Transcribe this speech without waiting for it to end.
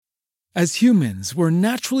As humans, we're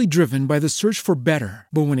naturally driven by the search for better.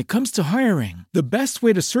 But when it comes to hiring, the best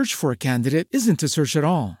way to search for a candidate isn't to search at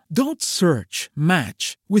all. Don't search,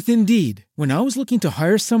 match with Indeed. When I was looking to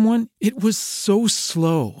hire someone, it was so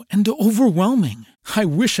slow and overwhelming. I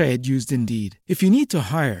wish I had used Indeed. If you need to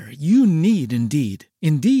hire, you need Indeed.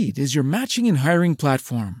 Indeed is your matching and hiring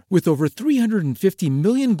platform with over 350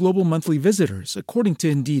 million global monthly visitors, according to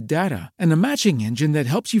Indeed data, and a matching engine that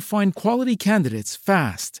helps you find quality candidates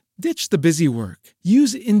fast. Ditch the busy work.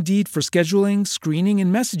 Use Indeed for scheduling, screening,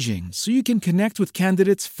 and messaging so you can connect with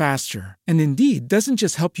candidates faster. And Indeed doesn't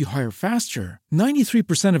just help you hire faster.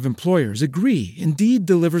 93% of employers agree Indeed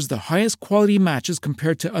delivers the highest quality matches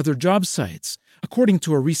compared to other job sites, according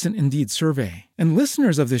to a recent Indeed survey. And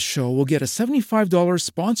listeners of this show will get a $75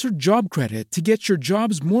 sponsored job credit to get your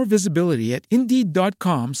jobs more visibility at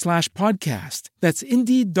Indeed.com/podcast. That's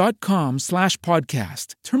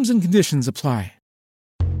Indeed.com/podcast. Terms and conditions apply.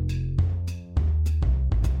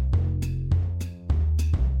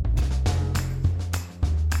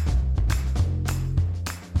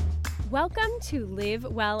 Welcome to Live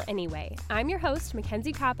Well Anyway. I'm your host,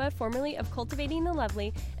 Mackenzie Koppa, formerly of Cultivating the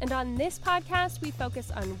Lovely, and on this podcast, we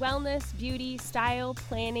focus on wellness, beauty, style,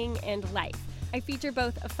 planning, and life. I feature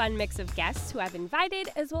both a fun mix of guests who I've invited,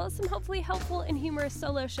 as well as some hopefully helpful and humorous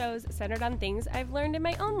solo shows centered on things I've learned in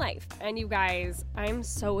my own life. And you guys, I'm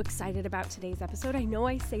so excited about today's episode. I know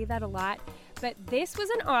I say that a lot, but this was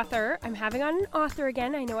an author. I'm having on an author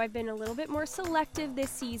again. I know I've been a little bit more selective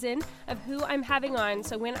this season of who I'm having on.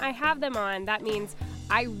 So when I have them on, that means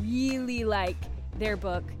I really like their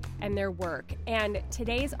book and their work. And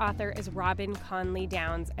today's author is Robin Conley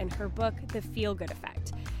Downs and her book, The Feel Good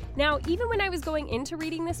Effect. Now, even when I was going into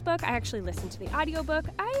reading this book, I actually listened to the audiobook.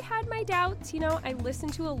 I had my doubts, I listen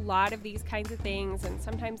to a lot of these kinds of things, and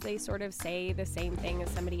sometimes they sort of say the same thing as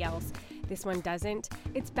somebody else. This one doesn't.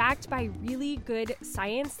 It's backed by really good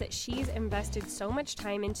science that she's invested so much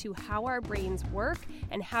time into how our brains work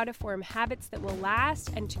and how to form habits that will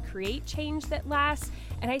last and to create change that lasts.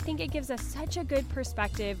 And I think it gives us such a good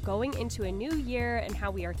perspective going into a new year and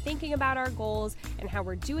how we are thinking about our goals and how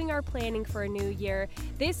we're doing our planning for a new year.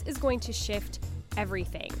 This is going to shift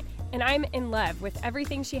everything. And I'm in love with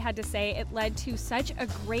everything she had to say. It led to such a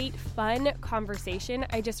great, fun conversation.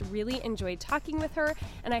 I just really enjoyed talking with her,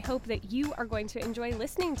 and I hope that you are going to enjoy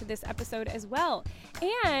listening to this episode as well.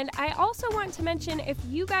 And I also want to mention, if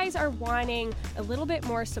you guys are wanting a little bit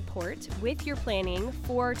more support with your planning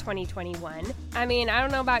for 2021, I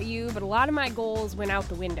don't know about you, but a lot of my goals went out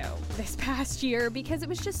the window this past year because it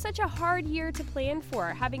was just such a hard year to plan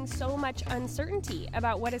for, having so much uncertainty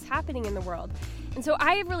about what is happening in the world. And so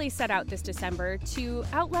I have really set out this December to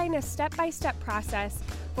outline a step-by-step process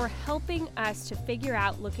for helping us to figure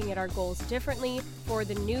out looking at our goals differently for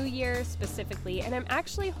the new year specifically. And I'm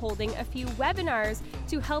actually holding a few webinars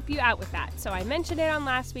to help you out with that. So I mentioned it on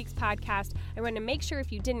last week's podcast. I want to make sure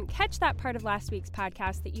if you didn't catch that part of last week's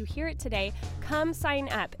podcast that you hear it today. Come sign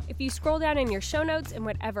up. If you scroll down in your show notes in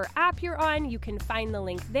whatever app you're on, you can find the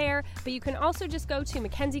link there. But you can also just go to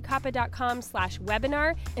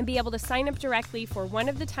mackenziekoppa.com/webinar and be able to sign up directly for one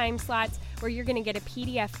of the time slots where you're going to get a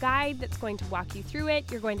PDF guide that's going to walk you through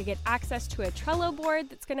it. You're going to get access to a Trello board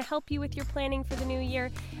that's going to help you with your planning for the new year.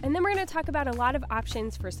 And then we're going to talk about a lot of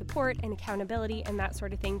options for support and accountability and that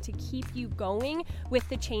sort of thing to keep you going with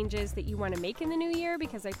the changes that you want to make in the new year,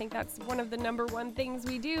 because I think that's one of the number one things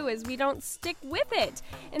we do is we don't stick with it.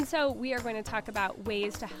 And so we are going to talk about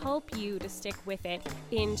ways to help you to stick with it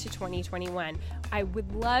into 2021. I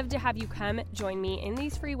would love to have you come join me in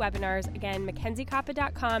these free webinars. Again,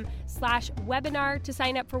 mackenziekoppa.com/webinar to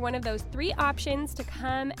sign up for one of those 3 options to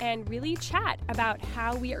come and really chat about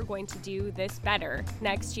how we are going to do this better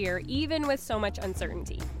next year, even with so much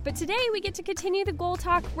uncertainty. But today we get to continue the goal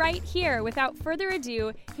talk right here. Without further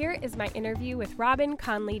ado, here is my interview with Robin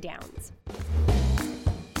Conley Downs.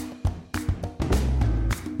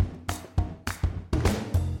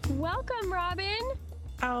 Welcome, Robin.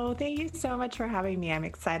 Oh, thank you so much for having me. I'm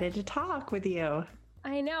excited to talk with you.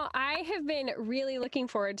 I know. I have been really looking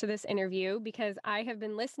forward to this interview because I have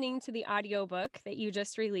been listening to the audiobook that you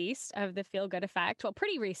just released of The Feel Good Effect. Well,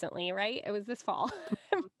 pretty recently, right? It was this fall.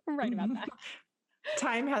 I'm right about that.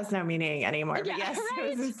 Time has no meaning anymore. Yeah, but yes, right?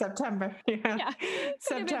 It was in September. Yeah.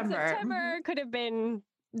 September. Could have been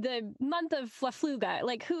the month of La Fluga.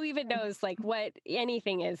 Like, who even knows what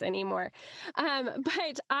anything is anymore?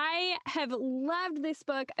 But I have loved this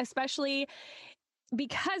book, especially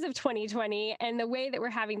because of 2020 and the way that we're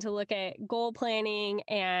having to look at goal planning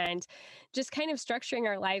and just kind of structuring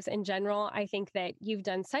our lives in general. I think that you've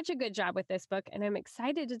done such a good job with this book, and I'm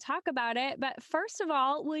excited to talk about it. But first of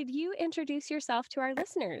all, would you introduce yourself to our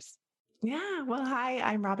listeners? Yeah. Well, hi,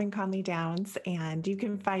 I'm Robin Conley Downs, and you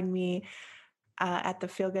can find me at the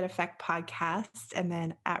Feel Good Effect podcast and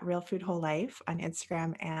then at Real Food Whole Life on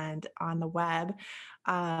Instagram and on the web.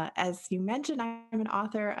 As you mentioned, I'm an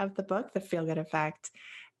author of the book, The Feel Good Effect.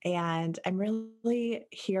 And I'm really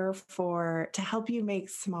here to help you make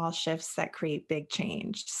small shifts that create big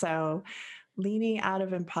change. So, leaning out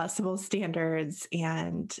of impossible standards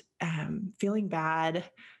and feeling bad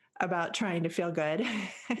about trying to feel good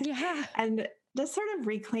Yeah. and just sort of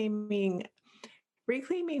reclaiming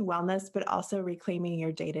wellness, but also reclaiming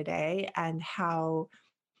your day to day and how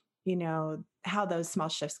those small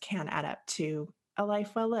shifts can add up to a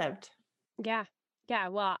life well lived. Yeah. Yeah.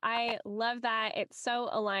 Well, I love that. It so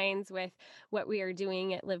aligns with what we are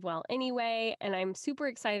doing at Live Well anyway. And I'm super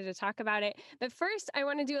excited to talk about it. But first, I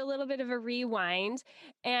want to do a little bit of a rewind.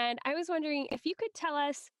 And I was wondering if you could tell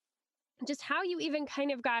us just how you even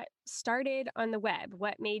kind of got started on the web.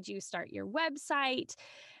 What made you start your website?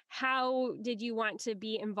 How did you want to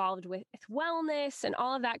be involved with wellness and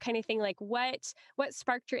all of that kind of thing? Like what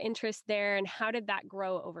sparked your interest there and how did that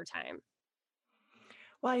grow over time?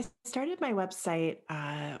 Well, I started my website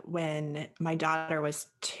when my daughter was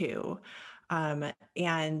 2.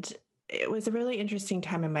 And it was a really interesting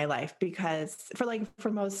time in my life because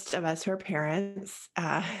for most of us who are parents,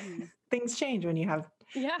 Mhm. things change when you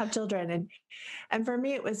Yeah. have children. And for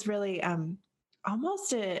me, it was really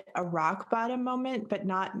almost a rock bottom moment, but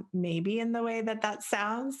not maybe in the way that that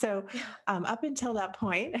sounds. So Yeah. up until that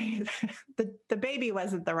point, the baby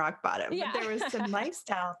wasn't the rock bottom, but Yeah. there was some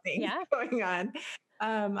lifestyle things Yeah. going on.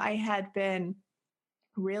 I had been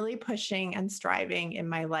really pushing and striving in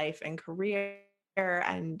my life and career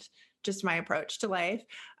and just my approach to life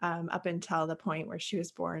up until the point where she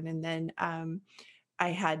was born. And then I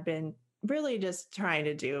had been really just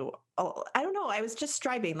trying to I don't know, I was just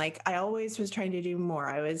striving. Like I always was trying to do more.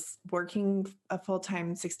 I was working a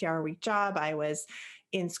full-time 60-hour week job. I was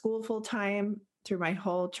in school full-time through my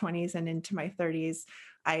whole 20s and into my 30s.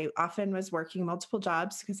 I often was working multiple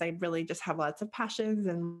jobs because I really just have lots of passions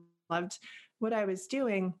and loved what I was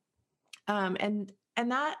doing. And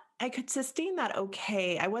that I could sustain that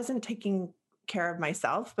okay. I wasn't taking care of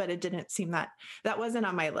myself, but it didn't seem that wasn't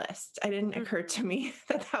on my list. It didn't occur Mhm. to me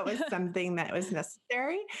that that was something that was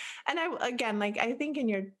necessary. And again, like I think in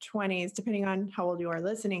your 20s, depending on how old you are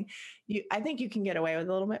listening, I think you can get away with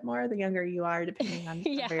a little bit more the younger you are, depending on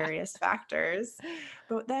Yeah. various factors.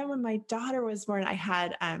 But then when my daughter was born, I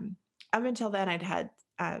had up until then I'd had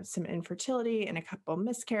some infertility and a couple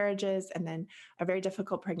miscarriages, and then a very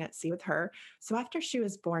difficult pregnancy with her. So after she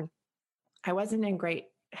was born, I wasn't in great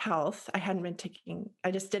health. I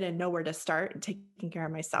just didn't know where to start taking care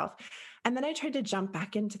of myself. And then I tried to jump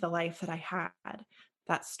back into the life that I had,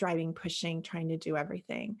 that striving, pushing, trying to do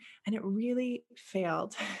everything. And it really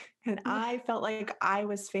failed. And Yeah. I felt like I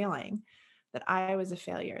was failing, that I was a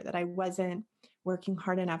failure, that I wasn't working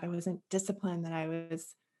hard enough. I wasn't disciplined, that I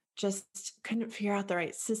was just couldn't figure out the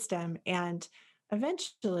right system. And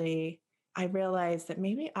eventually I realized that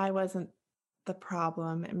maybe I wasn't the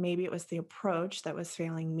problem. And maybe it was the approach that was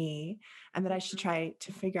failing me, and that I should Mhm. try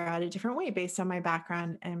to figure out a different way based on my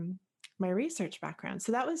background and my research background.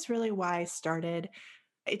 So that was really why I started.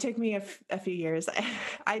 It took me a few years.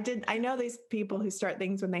 I know these people who start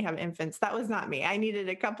things when they have infants. That was not me. I needed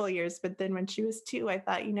a couple of years. But then when she was 2, I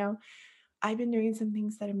thought, I've been doing some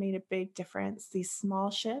things that have made a big difference, these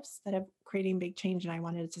small shifts that have creating big change. And I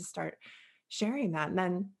wanted to start sharing that. And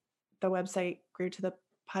then the website grew to the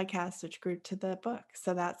podcast, which grew to the book.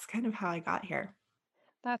 So that's kind of how I got here.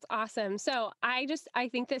 That's awesome. So I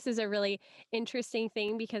think this is a really interesting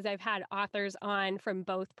thing because I've had authors on from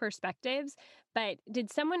both perspectives. But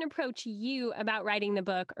did someone approach you about writing the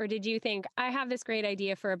book, or did you think, I have this great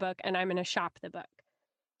idea for a book and I'm going to shop the book?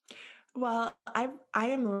 Well, I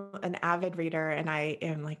am an avid reader, and I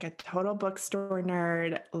am like a total bookstore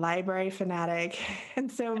nerd, library fanatic.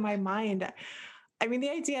 And so my mind, I mean, the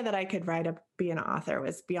idea that I could be an author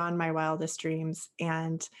was beyond my wildest dreams.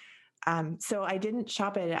 And so I didn't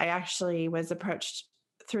shop it. I actually was approached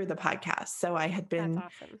through the podcast. So I had That's been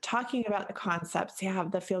awesome. talking about the concepts, yeah,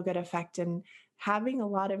 of the feel good effect and having a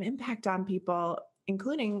lot of impact on people,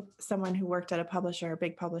 including someone who worked at a publisher, a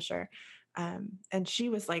big publisher. And she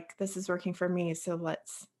was like, "This is working for me, so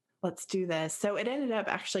let's do this." So it ended up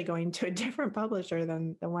actually going to a different publisher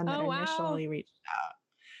than the one that Oh, wow. initially reached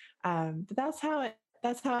out. But that's how it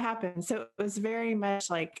happened. So it was very much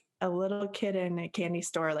like a little kid in a candy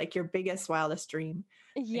store, like your biggest, wildest dream.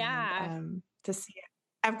 And Yeah. to see it.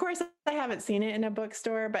 Of course, I haven't seen it in a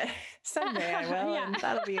bookstore, but someday I will, Yeah. and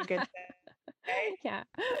that'll be a good day. Yeah.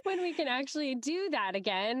 When we can actually do that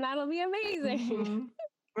again, that'll be amazing. Hmm.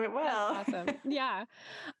 It will. That's awesome. Yeah.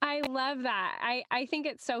 I love that. I think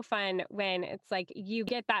it's so fun when it's like you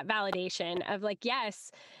get that validation of like,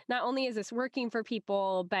 yes, not only is this working for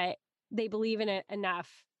people, but they believe in it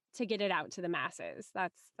enough to get it out to the masses.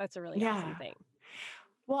 That's a really awesome Yeah. thing.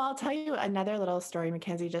 Well, I'll tell you another little story,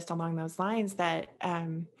 Mackenzie, just along those lines that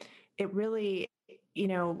it really,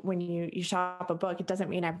 when you shop a book, it doesn't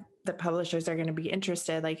mean the publishers are going to be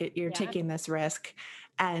interested. Like you're Yeah. taking this risk.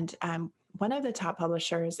 And one of the top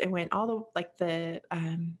publishers, it went all the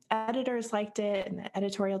editors liked it and the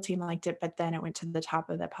editorial team liked it, but then it went to the top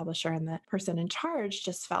of the publisher and the person in charge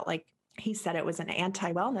just felt like he said it was an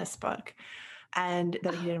anti-wellness book and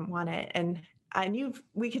that he didn't want it. And I knew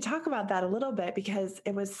we could talk about that a little bit because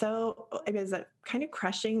it was kind of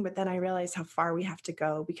crushing, but then I realized how far we have to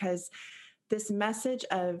go because this message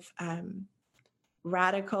of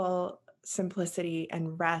radical simplicity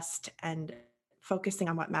and rest and focusing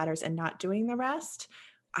on what matters and not doing the rest,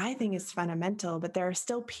 I think is fundamental. But there are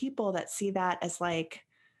still people that see that as like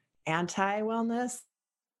anti-wellness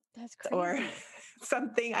That's or crazy.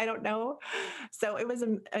 something, I don't know. So it was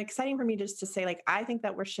exciting for me just to say, like, I think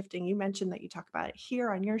that we're shifting. You mentioned that you talk about it here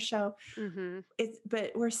on your show. Mhm.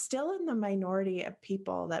 But we're still in the minority of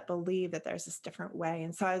people that believe that there's this different way.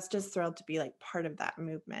 And so I was just thrilled to be like part of that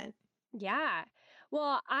movement. Yeah.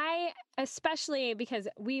 Well, I especially because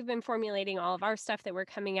we've been formulating all of our stuff that we're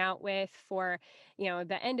coming out with for,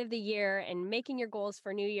 the end of the year and making your goals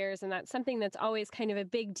for New Year's. And that's something that's always kind of a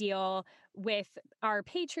big deal with our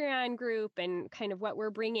Patreon group and kind of what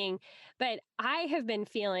we're bringing. But I have been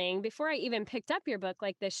feeling before I even picked up your book,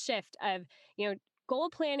 like this shift of, goal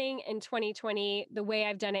planning in 2020, the way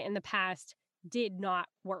I've done it in the past did not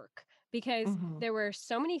work because Mhm. there were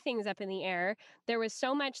so many things up in the air. There was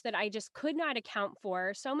so much that I just could not account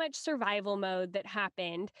for, so much survival mode that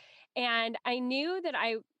happened. And I knew that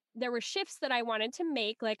there were shifts that I wanted to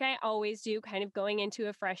make, like I always do, kind of going into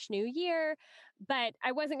a fresh new year, but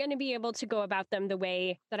I wasn't going to be able to go about them the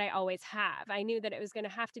way that I always have. I knew that it was going to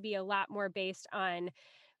have to be a lot more based on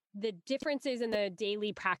the differences in the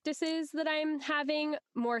daily practices that I'm having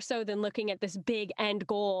more so than looking at this big end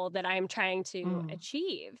goal that I'm trying to Mm.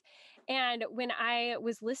 achieve. And when I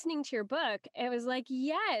was listening to your book, it was like,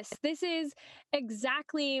 yes, this is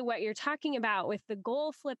exactly what you're talking about with the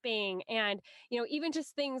goal flipping and, even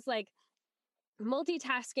just things like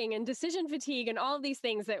multitasking and decision fatigue and all of these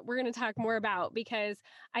things that we're going to talk more about because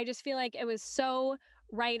I just feel like it was so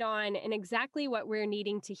right on and exactly what we're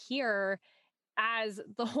needing to hear as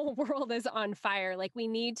the whole world is on fire. Like we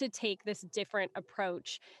need to take this different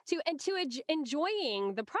approach to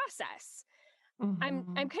enjoying the process. I'm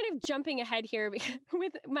Mhm. kind of jumping ahead here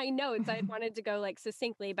with my notes. I wanted to go like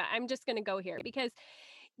succinctly, but I'm just going to go here because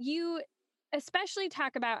you especially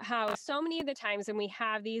talk about how so many of the times when we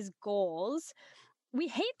have these goals, we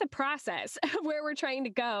hate the process of where we're trying to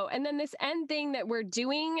go. And then this end thing that we're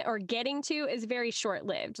doing or getting to is very short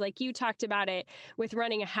lived. Like you talked about it with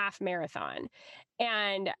running a half marathon.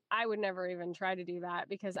 And I would never even try to do that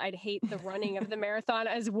because I'd hate the running of the marathon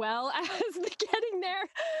as well as the getting there.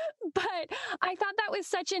 But I thought that was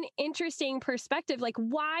such an interesting perspective. Like,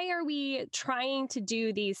 why are we trying to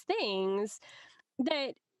do these things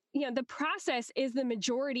that, the process is the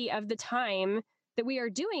majority of the time that we are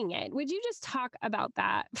doing it? Would you just talk about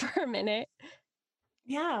that for a minute?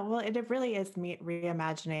 Yeah, well, it really is me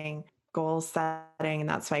reimagining goal setting, and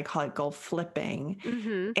that's why I call it goal flipping.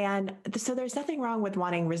 Mm-hmm. And so there's nothing wrong with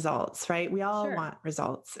wanting results, right? We all Sure. want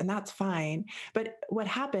results, and that's fine. But what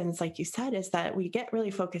happens, like you said, is that we get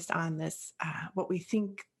really focused on this, what we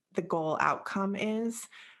think the goal outcome is,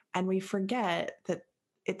 and we forget that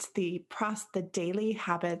it's the daily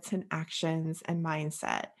habits and actions and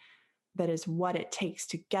mindset that is what it takes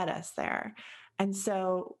to get us there. And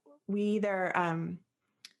so we either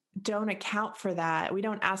don't account for that. We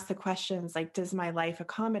don't ask the questions like, does my life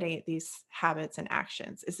accommodate these habits and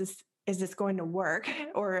actions? Is this going to work?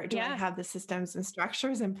 Or do I Yeah. have the systems and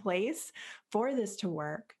structures in place for this to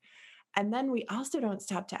work? And then we also don't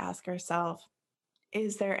stop to ask ourselves,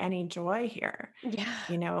 is there any joy here? Yeah.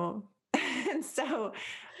 You know? And so,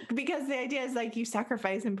 because the idea is like you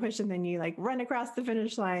sacrifice and push and then you like run across the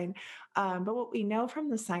finish line. But what we know from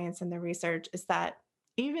the science and the research is that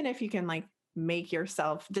even if you can like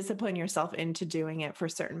discipline yourself into doing it for a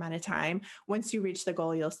certain amount of time, once you reach the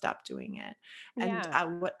goal, you'll stop doing it. And Yeah.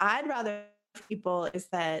 what I'd rather for people is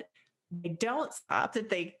that they don't stop, that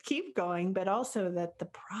they keep going, but also that the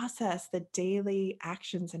process, the daily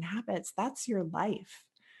actions and habits, that's your life.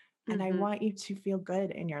 And I Mm-hmm. want you to feel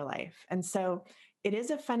good in your life. And so it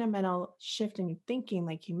is a fundamental shift in thinking,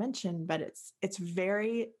 like you mentioned, but it's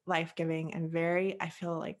very life-giving and very, I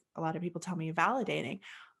feel like a lot of people tell me, validating.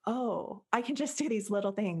 Oh, I can just do these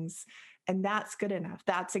little things and that's good enough.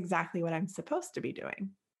 That's exactly what I'm supposed to be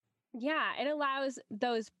doing. Yeah, it allows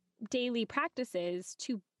those daily practices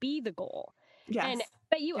to be the goal. And Yes.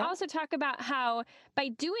 but you Yep. also talk about how by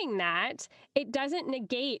doing that, it doesn't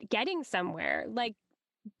negate getting somewhere. Like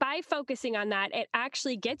by focusing on that, it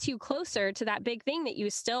actually gets you closer to that big thing that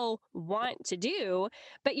you still want to do,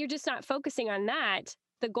 but you're just not focusing on that.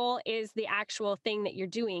 The goal is the actual thing that you're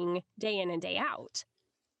doing day in and day out.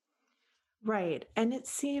 Right. And it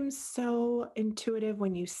seems so intuitive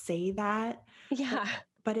when you say that, but Yeah.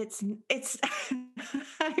 but it's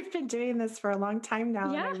I've been doing this for a long time now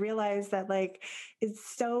and Yeah. I realize that like it's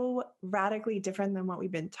so radically different than what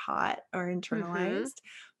we've been taught or Mhm. internalized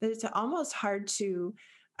that it's almost hard to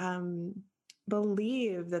um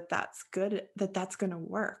believe that that's good, that that's going to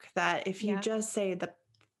work, that if you Yeah. just say the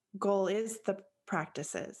goal is the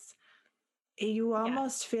practices, you Yeah.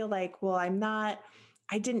 almost feel like, well,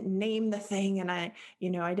 I didn't name the thing and I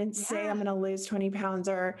didn't say I'm Yeah. going to lose 20 pounds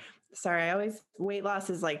or sorry, I always, weight loss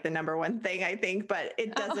is like the number one thing I think, but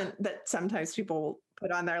it Oh, doesn't, that sometimes people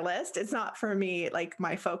put on their list. It's not for me, like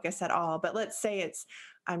my focus at all. But let's say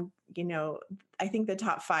I'm, I think the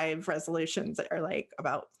top 5 resolutions are like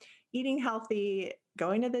about eating healthy,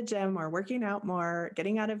 going to the gym or working out more,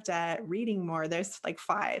 getting out of debt, reading more. There's like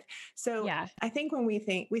 5. So yeah. I think when we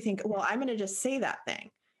think, well, I'm going to just say that thing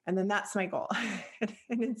and then that's my goal.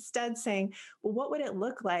 And instead saying, well, what would it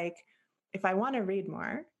look like if I want to read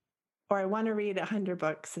more or I want to read 100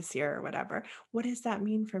 books this year or whatever? What does that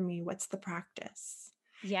mean for me? What's the practice?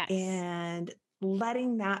 Yes. And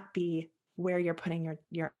letting that be where you're putting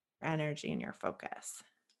your energy and your focus.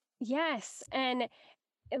 Yes. And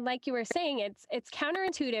like you were saying, it's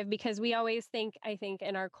counterintuitive because we always think, I think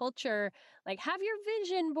in our culture, like have your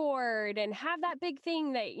vision board and have that big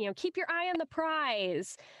thing that, keep your eye on the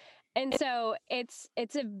prize. And so it's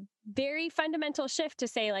a very fundamental shift to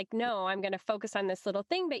say like, no, I'm going to focus on this little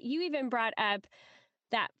thing. But you even brought up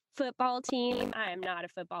that football team. I am not a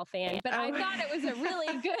football fan, but I Oh. thought it was a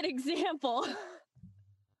really good example.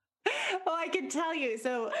 Well, I can tell you.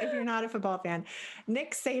 So, if you're not a football fan,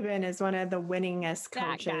 Nick Saban is one of the winningest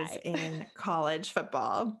That coaches guy. in college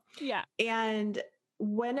football. Yeah. And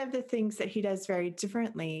one of the things that he does very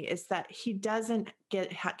differently is that he doesn't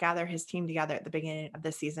gather his team together at the beginning of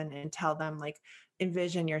the season and tell them like,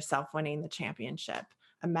 envision yourself winning the championship.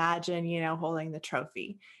 Imagine, holding the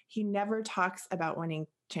trophy. He never talks about winning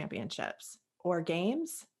championships or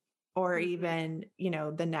games or Hmm. even,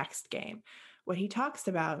 the next game. What he talks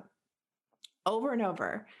about over and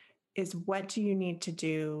over is what do you need to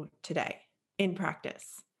do today in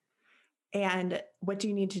practice? And what do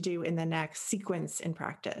you need to do in the next sequence in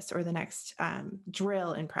practice or the next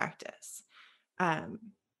drill in practice? Um,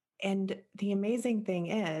 and the amazing thing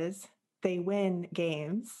is, they win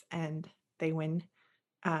games and they win,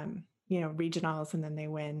 regionals, and then they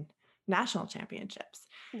win national championships.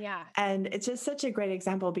 Yeah. And it's just such a great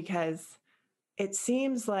example because it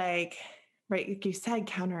seems like, right, like you said,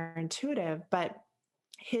 counterintuitive, but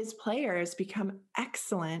his players become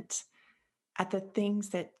excellent at the things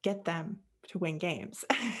that get them to win games.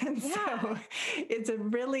 And so Yeah. it's a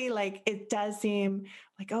really like, it does seem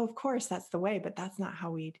like, oh, of course that's the way, but that's not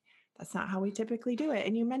how we typically do it.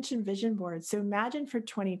 And you mentioned vision boards. So imagine for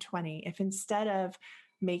 2020, if instead of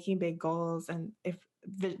making big goals and if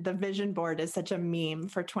the vision board is such a meme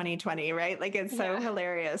for 2020, right? Like it's so Yeah.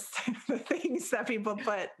 hilarious, the things that people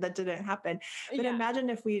put that didn't happen. But Yeah. imagine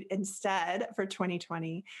if we instead for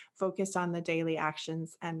 2020 focused on the daily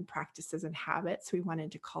actions and practices and habits we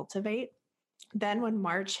wanted to cultivate. Then when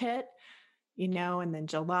March hit, and then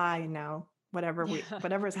July, Yeah.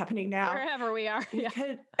 whatever is happening now, Wherever we are. we Yeah.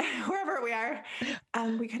 could wherever we are,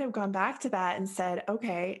 we could have gone back to that and said,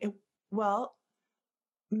 okay, well,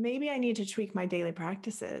 maybe I need to tweak my daily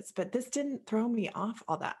practices, but this didn't throw me off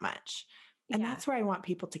all that much. And Yeah. that's where I want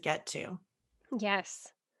people to get to. Yes.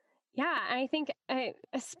 Yeah, I think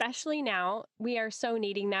especially now we are so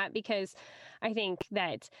needing that because I think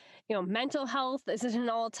that, mental health is at an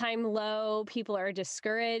all-time low. People are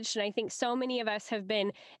discouraged. And I think so many of us have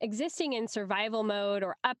been existing in survival mode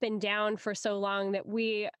or up and down for so long that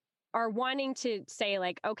we are wanting to say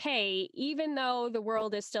like, okay, even though the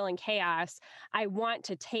world is still in chaos, I want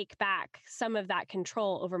to take back some of that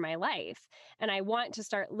control over my life. And I want to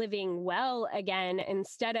start living well again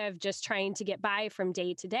instead of just trying to get by from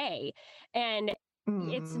day to day. And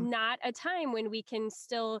it's Mm. not a time when we can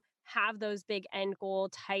still have those big end goal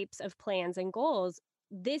types of plans and goals.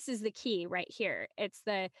 This is the key right here. It's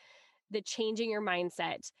the changing your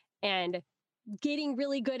mindset and getting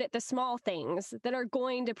really good at the small things that are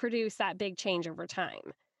going to produce that big change over time.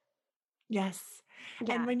 Yes.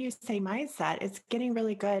 Yeah. And when you say mindset, it's getting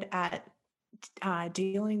really good at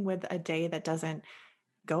dealing with a day that doesn't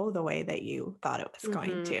go the way that you thought it was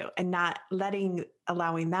going to, and not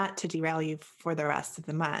allowing that to derail you for the rest of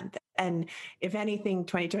the month. And if anything,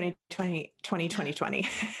 2020,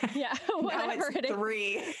 yeah, now it's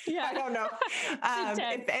 3. Yeah. I don't know.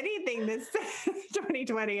 If anything, this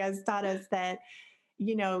 2020 has taught us that,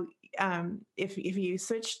 if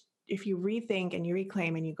you rethink and you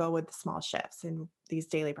reclaim and you go with the small shifts in these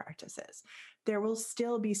daily practices, there will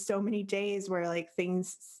still be so many days where like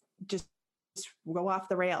things just go off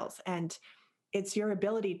the rails, and it's your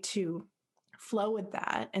ability to flow with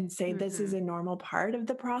that and say, this is a normal part of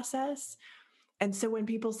the process. And so when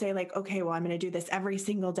people say like, okay, well, I'm going to do this every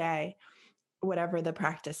single day, whatever the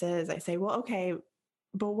practice is, I say, well, okay,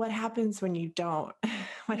 but what happens when you don't?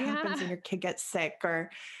 What happens when your kid gets sick,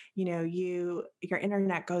 or, your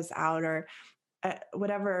internet goes out, or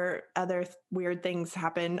whatever other weird things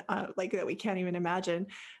happen, like that we can't even imagine?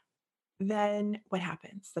 Then what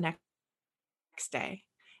happens the next day?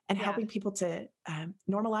 And helping people to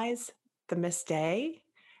normalize the missed day,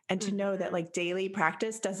 and to know that like daily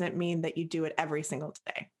practice doesn't mean that you do it every single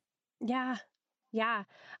day. Yeah. Yeah.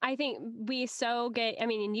 I think we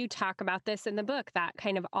and you talk about this in the book, that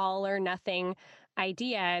kind of all or nothing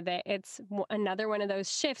idea, that it's another one of those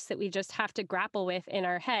shifts that we just have to grapple with in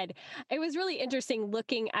our head. It was really interesting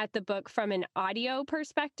looking at the book from an audio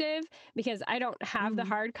perspective, because I don't have the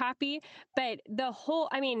hard copy, but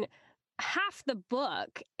half the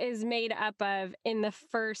book is made up of in the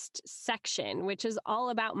first section, which is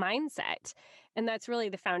all about mindset. And that's really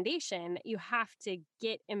the foundation that you have to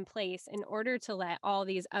get in place in order to let all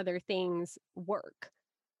these other things work.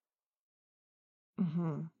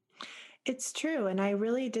 Mm-hmm. It's true. And I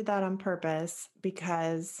really did that on purpose,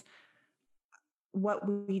 because what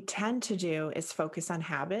we tend to do is focus on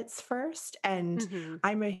habits first. And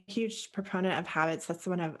I'm a huge proponent of habits. That's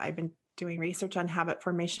the one I've been doing research on habit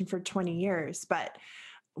formation for 20 years. But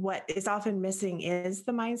what is often missing is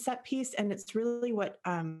the mindset piece. And it's really what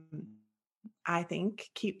I think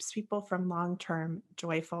keeps people from long-term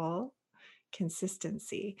joyful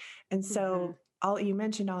consistency. And so you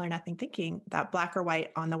mentioned all or nothing thinking, that black or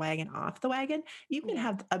white, on the wagon, off the wagon. You can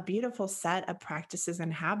have a beautiful set of practices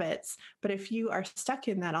and habits, but if you are stuck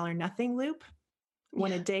in that all or nothing loop,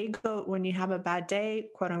 when you have a bad day,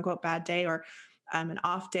 quote unquote bad day, or an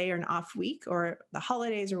off day or an off week, or the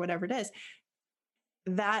holidays or whatever it is,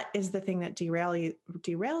 that is the thing that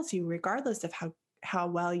derails you regardless of how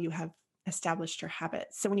well you have established your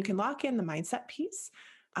habits. So when you can lock in the mindset piece,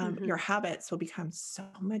 your habits will become so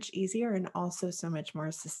much easier and also so much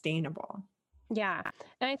more sustainable. Yeah.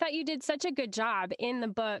 And I thought you did such a good job in the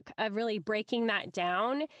book of really breaking that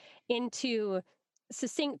down into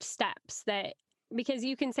succinct steps, because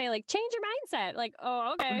you can say like, change your mindset. Like,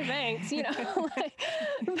 oh, okay, thanks.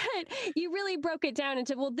 But you really broke it down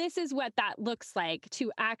into, well, this is what that looks like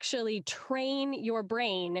to actually train your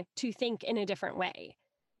brain to think in a different way.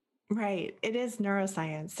 Right. It is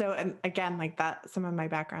neuroscience. So, and again, like that, some of my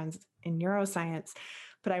background's in neuroscience,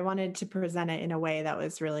 but I wanted to present it in a way that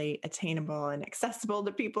was really attainable and accessible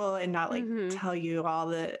to people, and not like tell you all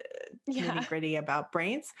the nitty gritty about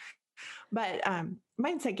brains. But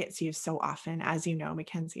mindset gets used so often, as you know,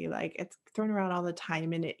 Mackenzie, like it's thrown around all the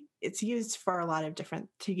time, and it's used for a lot of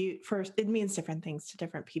it means different things to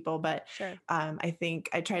different people. But I think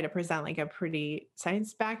I try to present like a pretty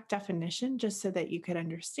science-backed definition, just so that you could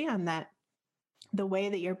understand that the way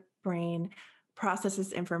that your brain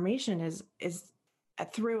processes information is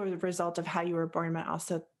through a result of how you were born, but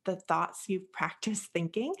also the thoughts you've practiced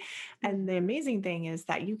thinking. And the amazing thing is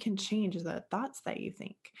that you can change the thoughts that you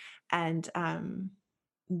think. And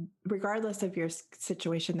regardless of your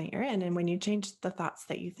situation that you're in, and when you change the thoughts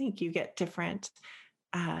that you think, you get different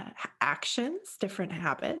actions, different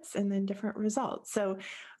habits, and then different results. So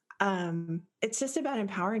it's just about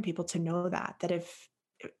empowering people to know that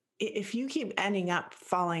if you keep ending up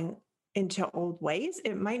falling into old ways,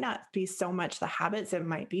 it might not be so much the habits, it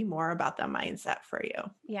might be more about the mindset for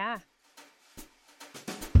you. Yeah.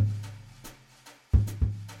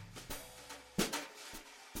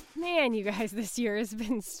 Man, you guys, this year has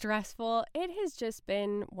been stressful. It has just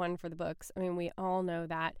been one for the books. I mean, we all know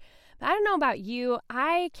that. But I don't know about you.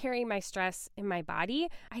 I carry my stress in my body.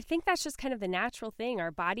 I think that's just kind of the natural thing.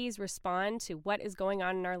 Our bodies respond to what is going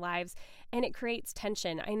on in our lives, and it creates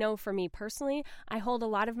tension. I know for me personally, I hold a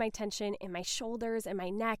lot of my tension in my shoulders and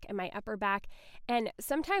my neck and my upper back. And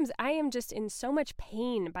sometimes I am just in so much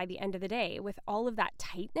pain by the end of the day with all of that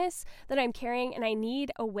tightness that I'm carrying, and I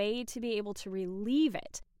need a way to be able to relieve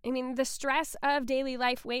it. I mean, the stress of daily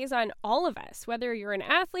life weighs on all of us, whether you're an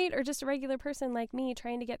athlete or just a regular person like me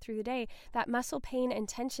trying to get through the day. That muscle pain and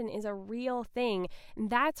tension is a real thing. And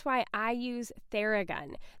that's why I use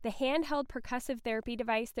Theragun, the handheld percussive therapy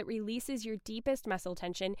device that releases your deepest muscle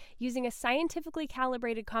tension using a scientifically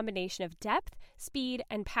calibrated combination of depth, speed,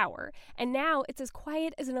 and power. And now it's as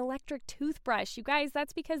quiet as an electric toothbrush. You guys,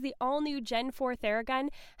 that's because the all-new Gen 4 Theragun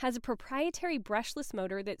has a proprietary brushless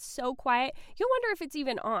motor that's so quiet, you'll wonder if it's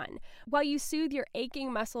even on. While you soothe your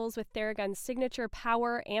aching muscles with Theragun's signature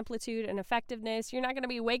power, amplitude, and effectiveness, you're not going to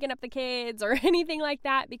be waking up the kids or anything like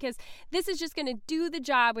that, because this is just going to do the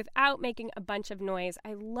job without making a bunch of noise.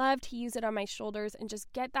 I love to use it on my shoulders and just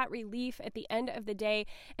get that relief at the end of the day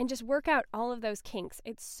and just work out all of those kinks.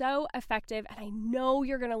 It's so effective, and I know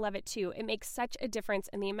you're going to love it too. It makes such a difference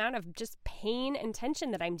in the amount of just pain and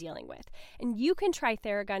tension that I'm dealing with. And you can try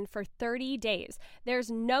Theragun for 30 days. There's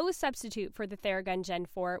no substitute for the Theragun Gen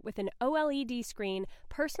 4 with an OLED screen,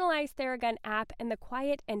 personalized Theragun app, and the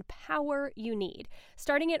quiet and power you need,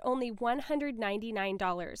 starting at only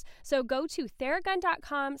 $199. So go to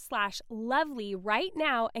Theragun.com/lovely right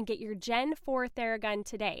now and get your Gen 4 Theragun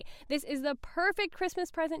today. This is the perfect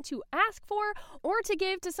Christmas present to ask for or to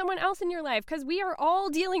give to someone else in your life, because we are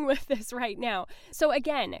all dealing with this right now. So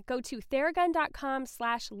again, go to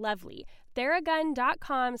Theragun.com/lovely,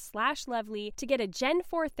 Theragun.com/lovely to get a Gen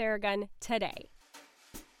 4 Theragun today.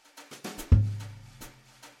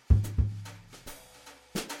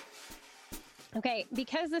 Okay,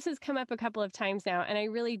 because this has come up a couple of times now, and I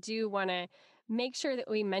really do want to make sure that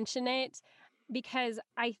we mention it, because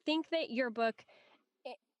I think that your book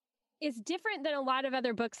is different than a lot of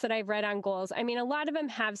other books that I've read on goals. I mean, a lot of them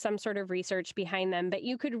have some sort of research behind them, but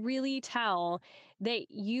you could really tell that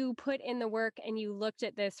you put in the work and you looked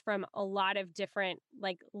at this from a lot of different,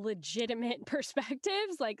 like, legitimate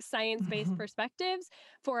perspectives, like science-based perspectives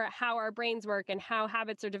for how our brains work and how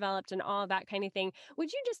habits are developed and all of that kind of thing.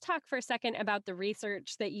 Would you just talk for a second about the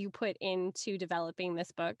research that you put into developing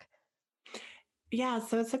this book? Yeah,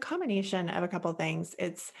 so it's a combination of a couple things.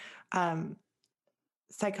 It's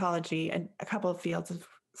psychology and a couple of fields of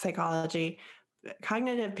psychology,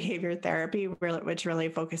 cognitive behavior therapy, which really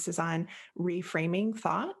focuses on reframing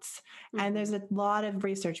thoughts. And there's a lot of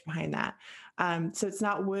research behind that. So it's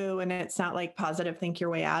not woo, and it's not like positive think your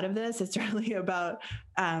way out of this. It's really about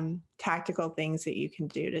tactical things that you can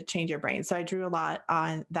do to change your brain. So I drew a lot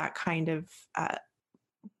on that kind of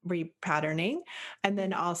repatterning. And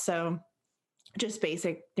then also just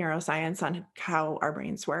basic neuroscience on how our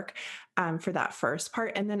brains work for that first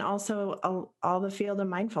part. And then also all the field of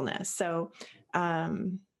mindfulness. So,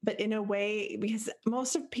 but in a way, because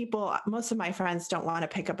most of my friends don't want to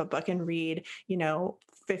pick up a book and read,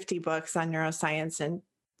 50 books on neuroscience and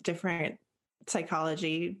different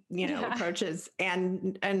psychology, approaches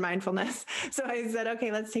and mindfulness. So I said,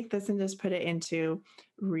 okay, let's take this and just put it into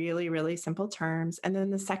really, really simple terms. And then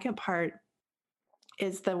the second part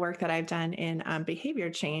is the work that I've done in behavior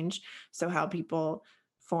change. So how people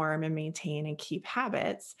form and maintain and keep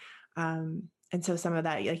habits. And so some of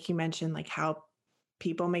that, like you mentioned, like how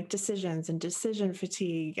people make decisions and decision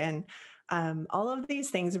fatigue and all of these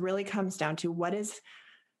things really comes down to what is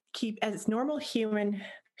keep as normal human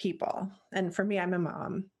people. And for me, I'm a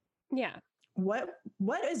mom. Yeah. What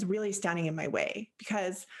is really standing in my way?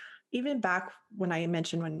 Because even back when I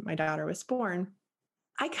mentioned when my daughter was born,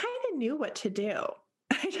 I kind of knew what to do.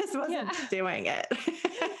 I just wasn't doing it.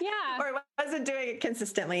 Or wasn't doing it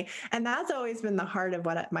consistently. And that's always been the heart of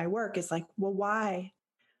what my work is like, well, why?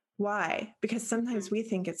 Why? Because sometimes we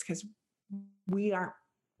think it's because we're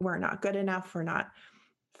not good enough. We're not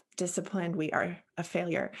disciplined. We are a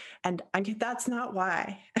failure. And that's not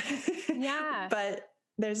why. Yeah. But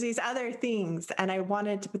there's these other things. And I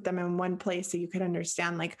wanted to put them in one place so you could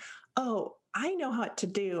understand, like, oh, I know what to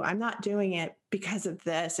do. I'm not doing it because of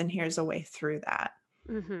this. And here's a way through that.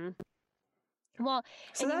 Mm-hmm. Well,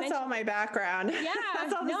 so that's all my background. Yeah.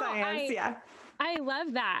 That's all the science. I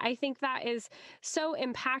love that. I think that is so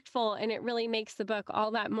impactful, and it really makes the book all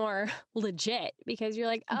that more legit, because you're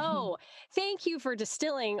like, oh, thank you for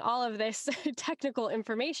distilling all of this technical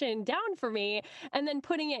information down for me and then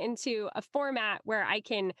putting it into a format where I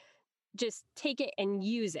can just take it and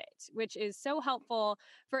use it, which is so helpful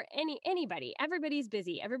for anybody. Everybody's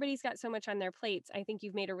busy. Everybody's got so much on their plates. I think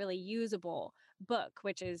you've made a really usable book,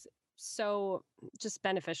 which is so just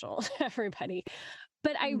beneficial to everybody.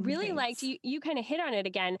 But I really liked Thanks. you kind of hit on it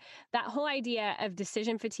again, that whole idea of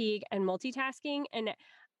decision fatigue and multitasking. And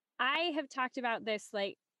I have talked about this,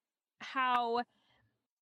 like how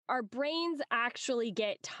our brains actually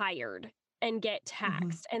get tired and get Mhm.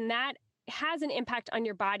 taxed, and that has an impact on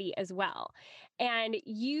your body as well. And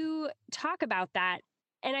you talk about that.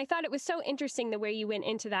 And I thought it was so interesting the way you went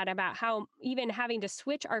into that about how even having to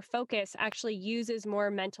switch our focus actually uses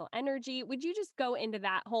more mental energy. Would you just go into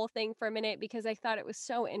that whole thing for a minute? Because I thought it was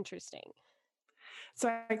so interesting.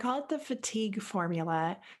 So I call it the fatigue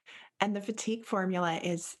formula. And the fatigue formula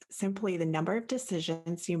is simply the number of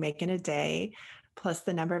decisions you make in a day plus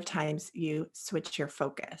the number of times you switch your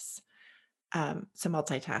focus. So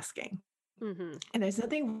multitasking. Hmm. And there's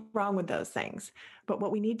nothing wrong with those things. But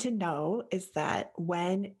what we need to know is that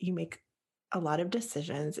when you make a lot of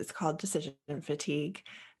decisions, it's called decision fatigue.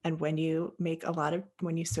 And when you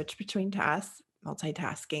switch between tasks,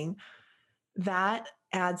 multitasking, that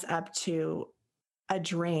adds up to a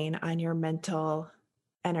drain on your mental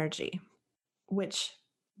energy, which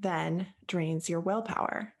then drains your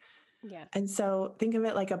willpower. Yeah. And so think of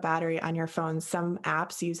it like a battery on your phone. Some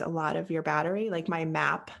apps use a lot of your battery, like my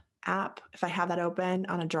map app. If I have that open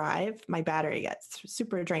on a drive, my battery gets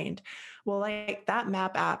super drained. Well, like that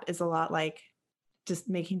map app is a lot like just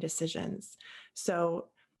making decisions. So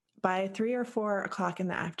by 3 or 4 o'clock in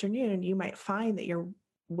the afternoon, you might find that your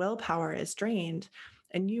willpower is drained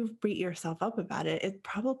and you've beat yourself up about it. It's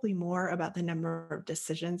probably more about the number of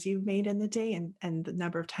decisions you've made in the day and the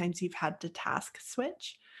number of times you've had to task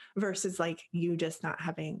switch versus like you just not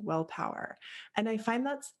having willpower. And I find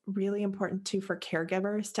that's really important too for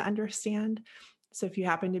caregivers to understand. So if you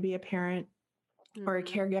happen to be a parent or a Hmm.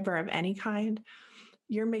 caregiver of any kind,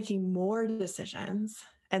 you're making more decisions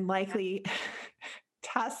and likely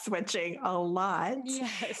task switching a lot.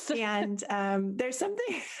 Yes. And there's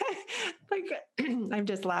something like I'm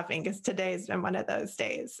just laughing because today's been one of those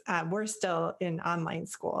days. We're still in online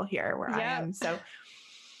school here where I Yeah. am. So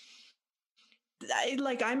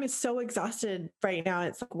I'm so exhausted right now.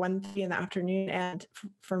 It's like 1:30 in the afternoon. And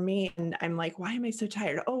for me, and I'm like, why am I so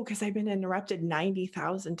tired? Oh, because I've been interrupted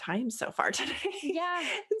 90,000 times so far today. Yeah.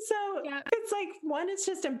 And so Yeah. it's like, one, it's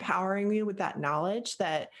just empowering you with that knowledge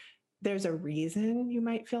that there's a reason you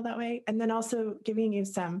might feel that way. And then also giving you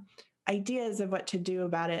some ideas of what to do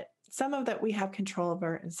about it. Some of that we have control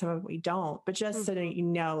over and some of it we don't, but just so Hmm. that you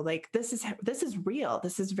know, like this is real.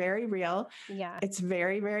 This is very real. Yeah. It's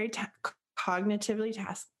very, very cognitively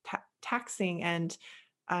taxing. And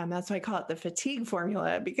that's why I call it the fatigue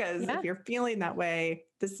formula, because Yeah. if you're feeling that way,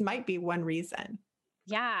 this might be one reason.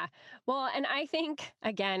 Yeah. Well, and I think,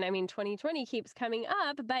 again, I mean, 2020 keeps coming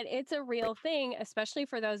up, but it's a real thing, especially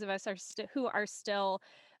for those of us who are still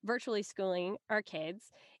virtually schooling our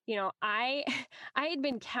kids. I I had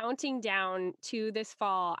been counting down to this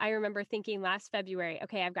fall. I remember thinking last February,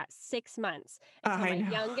 okay, I've got 6 months until I my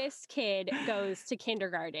know. youngest kid goes to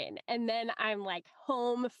kindergarten. And then I'm like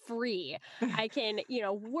home free. I can,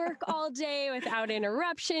 work all day without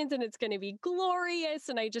interruptions and it's going to be glorious.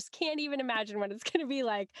 And I just can't even imagine what it's going to be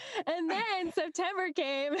like. And then September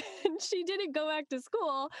came and she didn't go back to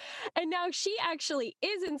school. And now she actually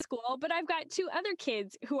is in school, but I've got two other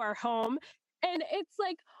kids who are home. And it's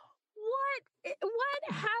like,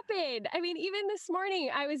 what happened? I mean, even this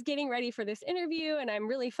morning I was getting ready for this interview and I'm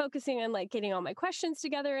really focusing on like getting all my questions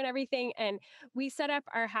together and everything. And we set up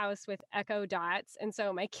our house with Echo Dots. And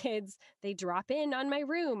so my kids, they drop in on my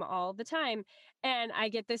room all the time. And I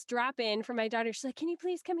get this drop in from my daughter. She's like, can you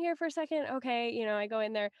please come here for a second? Okay. I go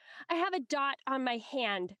in there. I have a dot on my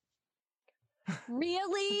hand.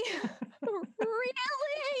 Really?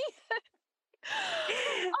 Really?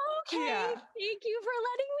 Okay, Yeah. thank you for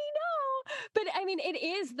letting me know. But I mean, it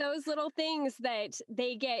is those little things that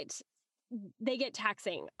they get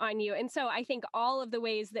taxing on you. And so I think all of the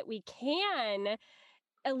ways that we can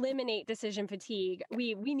eliminate decision fatigue,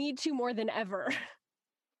 we need to more than ever.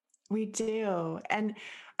 We do. And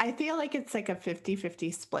I feel like it's like a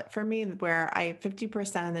 50-50 split for me where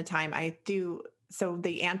 50% of the time I do. So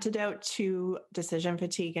the antidote to decision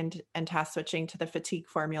fatigue and task switching to the fatigue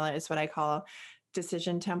formula is what I call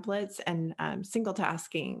decision templates and single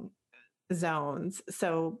tasking zones.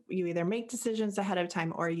 So you either make decisions ahead of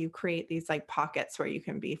time or you create these like pockets where you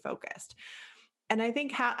can be focused. And I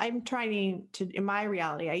think how I'm trying to, in my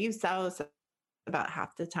reality, I use those about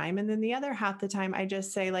half the time. And then the other half the time, I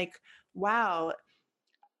just say, like, wow,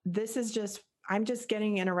 this is just I'm just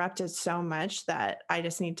getting interrupted so much that I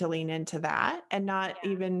just need to lean into that and not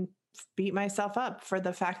even beat myself up for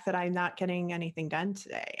the fact that I'm not getting anything done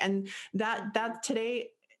today. And that today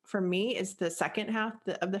for me is the second half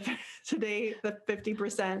of the today, the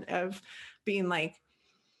 50% of being like,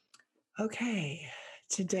 okay,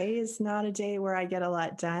 today is not a day where I get a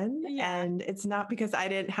lot done. Yeah. And it's not because I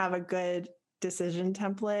didn't have a good decision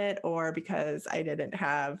template or because I didn't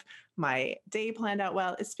have my day planned out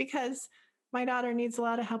well. It's because my daughter needs a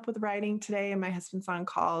lot of help with writing today and my husband's on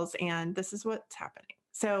calls and this is what's happening.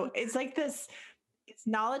 So it's like this, it's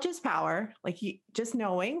knowledge is power. Like just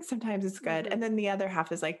knowing sometimes it's good. And then the other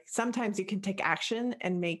half is like, sometimes you can take action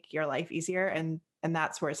and make your life easier. And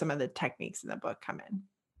that's where some of the techniques in the book come in.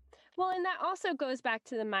 Well, and that also goes back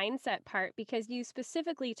to the mindset part because you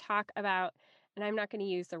specifically talk about, and I'm not going to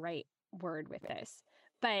use the right word with this,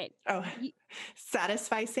 but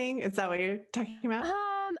satisficing. Is that what you're talking about?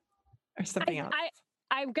 Or something else?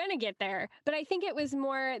 I'm going to get there, but I think it was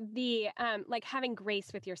more the like having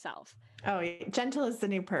grace with yourself. Oh, yeah. Gentle is the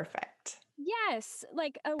new perfect. Yes,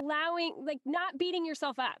 like allowing, like not beating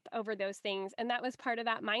yourself up over those things. And that was part of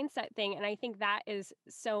that mindset thing. And I think that is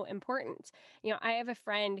so important. You know, I have a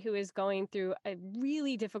friend who is going through a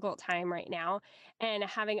really difficult time right now and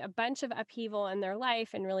having a bunch of upheaval in their life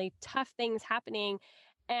and really tough things happening.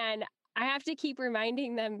 And I have to keep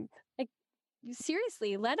reminding them, like,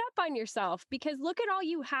 seriously, let up on yourself because look at all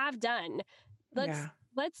you have done.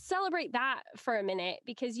 Let's celebrate that for a minute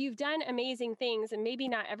because you've done amazing things and maybe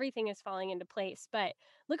not everything is falling into place, but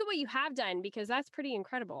look at what you have done because that's pretty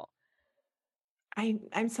incredible.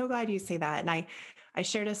 I'm so glad you say that. And I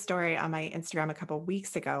shared a story on my Instagram a couple of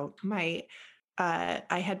weeks ago. I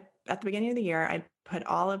had at the beginning of the year, I put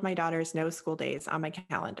all of my daughter's no school days on my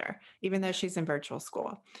calendar, even though she's in virtual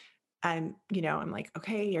school. And, I'm like,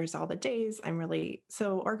 okay, here's all the days. I'm really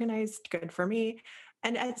so organized, good for me.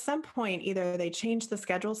 And at some point, either they changed the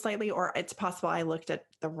schedule slightly or it's possible I looked at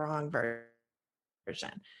the wrong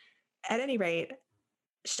version. At any rate,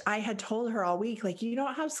 I had told her all week, like, you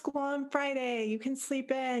don't have school on Friday. You can sleep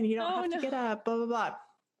in. You don't have to get up, blah, blah, blah.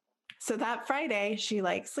 So that Friday, she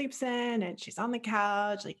like sleeps in and she's on the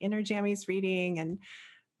couch, like in her jammies reading.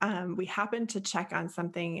 And we happened to check on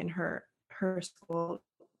something in her school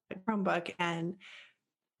Chromebook and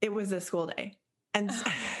it was a school day. And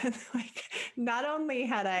like, not only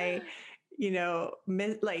had I,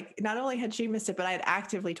 not only had she missed it, but I had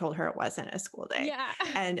actively told her it wasn't a school day. Yeah.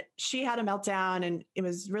 And she had a meltdown and it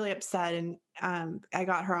was really upset. And I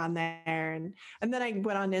got her on there and then I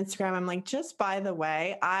went on Instagram. I'm like, just by the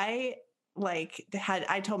way, I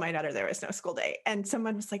told my daughter there was no school day and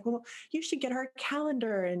someone was like, well, you should get her a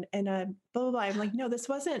calendar and blah, blah, blah. I'm like, no, this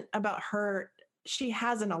wasn't about her. She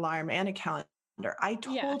has an alarm and a calendar. I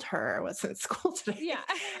told her I wasn't at school today. Yeah.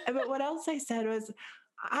 But what else I said was,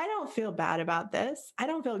 I don't feel bad about this. I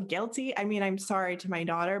don't feel guilty. I mean, I'm sorry to my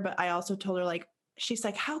daughter, but I also told her, like, she's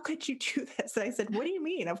like, how could you do this? And I said, what do you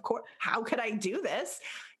mean? Of course, how could I do this?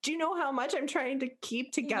 Do you know how much I'm trying to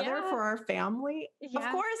keep together for our family? Yeah.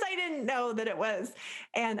 Of course I didn't know that it was.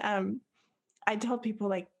 And I told people,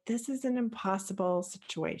 like, this is an impossible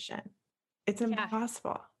situation. It's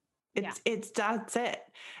impossible. That's it.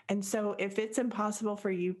 And so if it's impossible for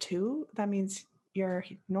you too, that means you're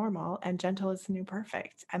normal and gentle is the new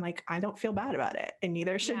perfect. And like, I don't feel bad about it and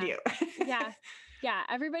neither should you. Yeah.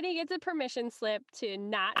 Everybody gets a permission slip to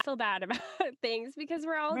not feel bad about things because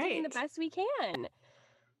we're all doing the best we can.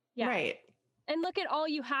 Yeah. Right. And look at all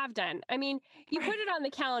you have done. I mean, you put it on the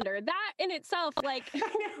calendar. That in itself, like,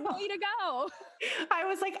 way to go. I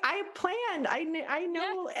was like, I planned. I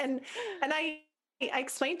know. Yeah. And I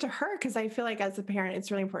explained to her, because I feel like as a parent,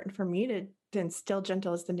 it's really important for me to instill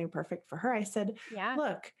gentle as the new perfect for her. I said,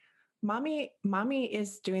 look, mommy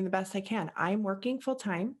is doing the best I can. I'm working full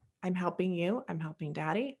time. I'm helping you. I'm helping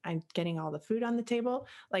daddy. I'm getting all the food on the table.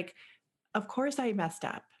 Like, of course I messed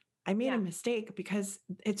up. I made a mistake because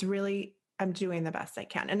it's really, I'm doing the best I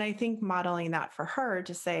can. And I think modeling that for her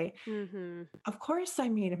to say, of course I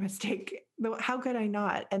made a mistake. How could I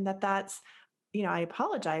not? And that's, I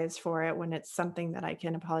apologize for it when it's something that I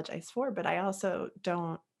can apologize for, but I also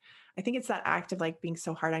I think it's that act of like being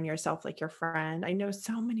so hard on yourself, like your friend. I know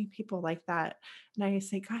so many people like that. And I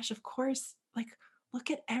say, gosh, of course, like, look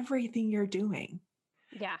at everything you're doing.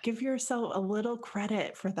 Yeah. Give yourself a little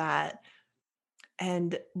credit for that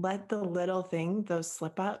and let the little thing, those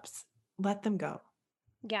slip ups, let them go.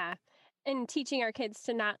 Yeah. And teaching our kids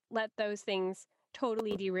to not let those things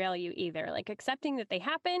totally derail you either, like accepting that they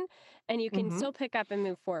happen and you can still pick up and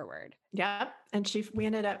move forward. Yeah. And we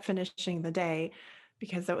ended up finishing the day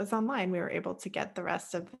because it was online, we were able to get the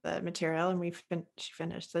rest of the material and she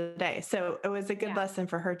finished the day. So it was a good Yeah. lesson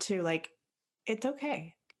for her too. Like, it's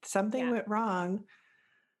okay. Something Yeah. went wrong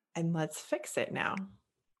and let's fix it now.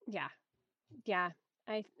 Yeah. Yeah.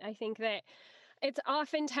 I think that it's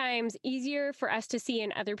oftentimes easier for us to see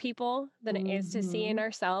in other people than it is to see in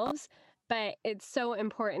ourselves. But it's so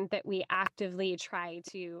important that we actively try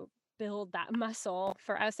to build that muscle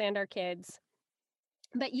for us and our kids.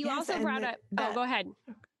 But you Yes, also and brought up, oh, go ahead.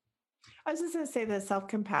 I was just going to say the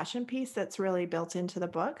self-compassion piece that's really built into the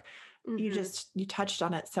book. Mm-hmm. You touched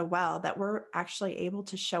on it so well, that we're actually able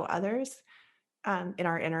to show others in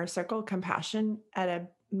our inner circle compassion at a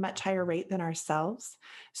much higher rate than ourselves.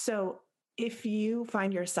 So if you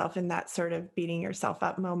find yourself in that sort of beating yourself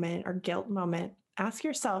up moment or guilt moment, ask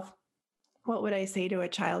yourself, what would I say to a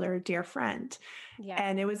child or a dear friend? Yeah.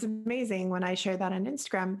 And it was amazing when I shared that on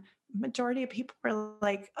Instagram. Majority of people were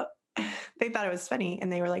like, oh, they thought it was funny,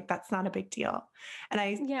 and they were like, that's not a big deal. And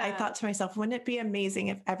I thought to myself, wouldn't it be amazing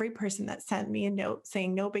if every person that sent me a note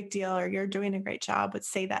saying no big deal or you're doing a great job would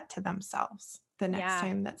say that to themselves the next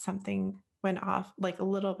time that something went off like a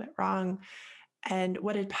little bit wrong? And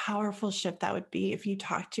what a powerful shift that would be if you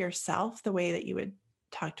talk to yourself the way that you would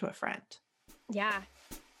talk to a friend. Yeah.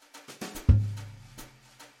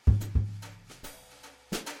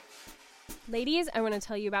 Ladies, I want to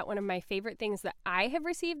tell you about one of my favorite things that I have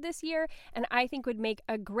received this year, and I think would make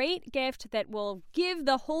a great gift that will give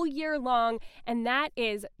the whole year long, and that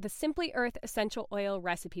is the Simply Earth Essential Oil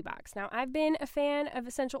Recipe Box. Now, I've been a fan of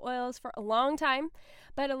essential oils for a long time,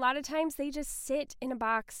 but a lot of times they just sit in a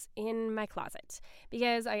box in my closet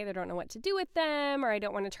because I either don't know what to do with them or I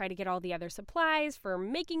don't want to try to get all the other supplies for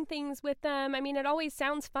making things with them. I mean, it always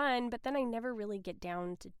sounds fun, but then I never really get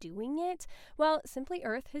down to doing it. Well, Simply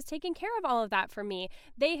Earth has taken care of all of that for me.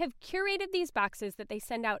 They have curated these boxes that they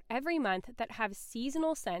send out every month that have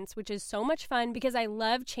seasonal scents, which is so much fun because I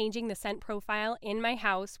love changing the scent profile in my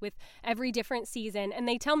house with every different season. And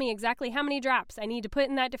they tell me exactly how many drops I need to put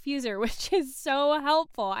in that diffuser, which is so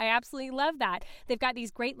helpful. I absolutely love that. They've got these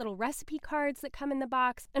great little recipe cards that come in the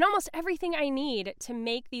box and almost everything I need to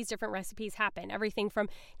make these different recipes happen. Everything from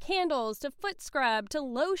candles to foot scrub to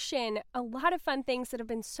lotion. A lot of fun things that have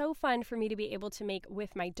been so fun for me to be able to make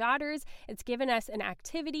with my daughters. It's given us an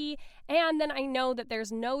activity, and then I know that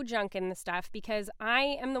there's no junk in the stuff because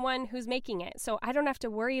I am the one who's making it, so I don't have to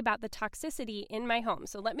worry about the toxicity in my home.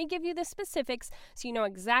 So let me give you the specifics so you know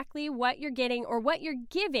exactly what you're getting or what you're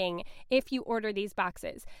giving if you order these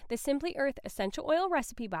boxes. The Simply Earth Essential Oil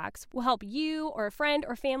Recipe Box will help you or a friend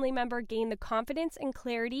or family member gain the confidence and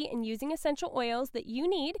clarity in using essential oils that you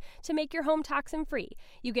need to make your home toxin-free.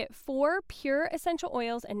 You get 4 pure essential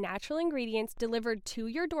oils and natural ingredients delivered to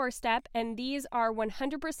your doorstep, and these are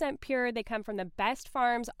 100% pure. They come from the best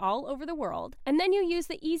farms all over the world. And then you use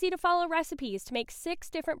the easy-to-follow recipes to make 6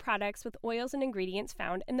 different products with oils and ingredients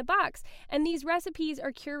found in the box. And these recipes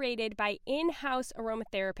are curated by in-house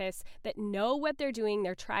aromatherapists that know what they're doing.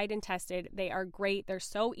 They're tried and tested. They are great. They're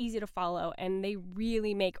so easy to follow, and they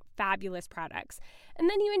really make fabulous products. And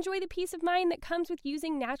then you enjoy the peace of mind that comes with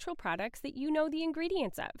using natural products that you know the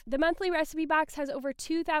ingredients of. The monthly recipe box has over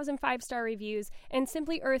 2,000 5-star reviews, and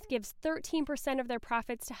Simply Earth gives 13% of their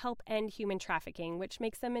profits to help end human trafficking, which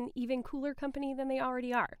makes them an even cooler company than they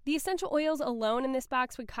already are. The essential oils alone in this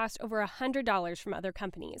box would cost over $100 from other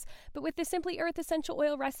companies. But with the Simply Earth Essential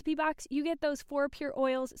Oil Recipe Box, you get those 4 pure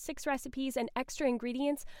oils, 6 recipes, and extra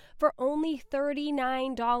ingredients for only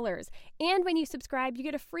 $39. And when you subscribe, you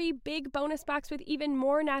get a free big bonus box with even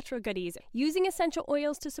more natural goodies. Using essential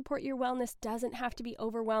oils to support your wellness doesn't have to be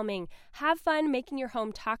overwhelming. Have fun making your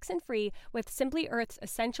home toxin-free with Simply Earth's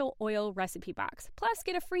Essential Oil Recipe Box. Plus,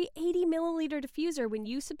 get a free 80 milliliter diffuser when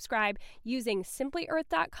you subscribe using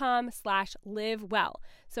simplyearth.com/livewell.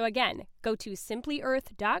 So again, go to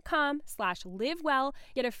simplyearth.com/livewell,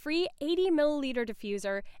 get a free 80 milliliter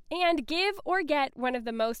diffuser, and give or get one of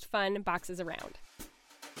the most fun boxes around.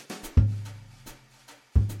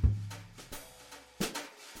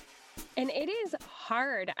 And it is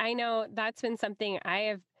hard. I know that's been something I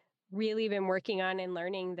have really been working on and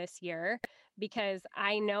learning this year because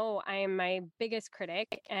I know I am my biggest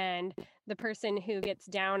critic and the person who gets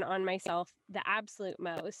down on myself the absolute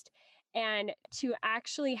most. And to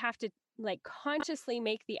actually have to like consciously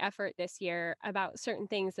make the effort this year about certain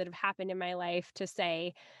things that have happened in my life to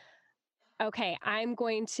say, okay, I'm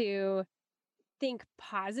going to think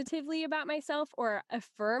positively about myself or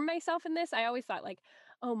affirm myself in this. I always thought like,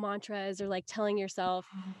 oh, mantras or like telling yourself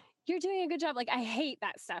you're doing a good job. Like, I hate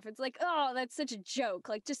that stuff. It's like, oh, that's such a joke.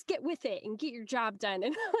 Like, just get with it and get your job done.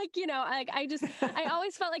 And like, I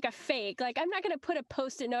always felt like a fake. Like, I'm not going to put a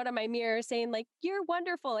Post-it note on my mirror saying like, you're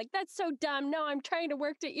wonderful. Like, that's so dumb. No, I'm trying to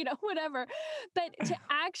work to, whatever. But to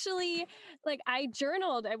actually, like, I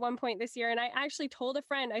journaled at one point this year, and I actually told a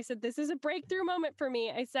friend, I said, this is a breakthrough moment for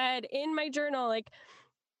me. I said in my journal, like,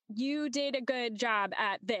 you did a good job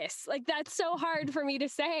at this. Like, that's so hard for me to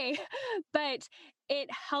say, but it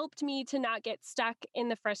helped me to not get stuck in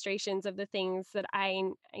the frustrations of the things that I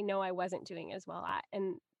know I wasn't doing as well at.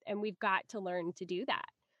 And we've got to learn to do that.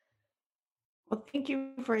 Well, thank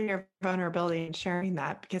you for your vulnerability and sharing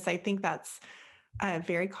that, because I think that's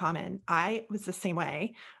very common. I was the same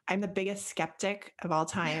way. I'm the biggest skeptic of all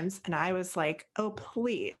times. And I was like, oh,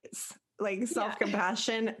 please. Like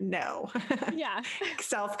self-compassion, no. Yeah.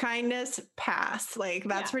 Self-kindness, pass. Like,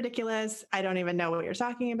 that's ridiculous. I don't even know what you're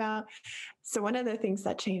talking about. So one of the things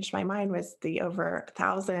that changed my mind was the over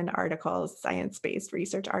 1,000 articles, science-based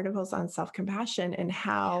research articles on self-compassion, and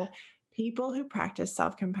how people who practice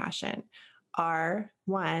self-compassion are,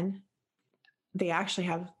 one, they actually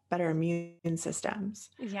have better immune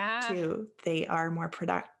systems. Yeah. 2, they are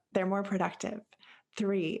they're more productive.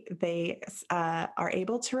 3, they are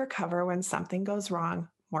able to recover when something goes wrong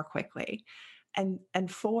more quickly. And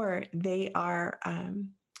 4, they are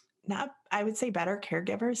not, I would say, better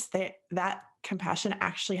caregivers. That compassion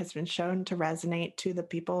actually has been shown to resonate to the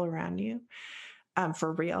people around you,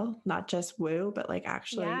 for real, not just woo, but like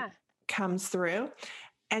actually comes through.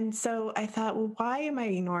 And so I thought, well, why am I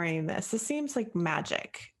ignoring this? This seems like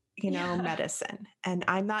magic, medicine. And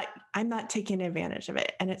I'm not taking advantage of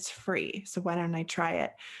it, and it's free. So why don't I try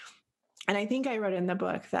it? And I think I wrote in the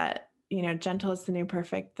book that, gentle is the new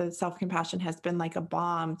perfect. The self-compassion has been like a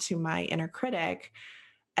balm to my inner critic,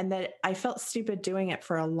 and that I felt stupid doing it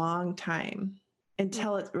for a long time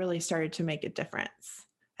until it really started to make a difference.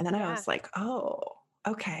 And then I was like, oh,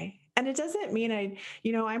 okay. And it doesn't mean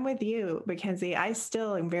I'm with you, Mackenzie. I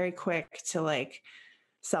still am very quick to like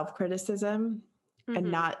self-criticism and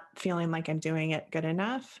not feeling like I'm doing it good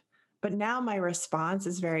enough. But now my response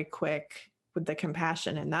is very quick with the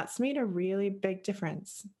compassion. And that's made a really big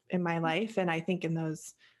difference in my life. And I think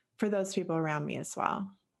for those people around me as well.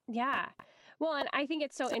 Yeah. Well, and I think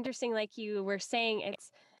it's so interesting, like you were saying,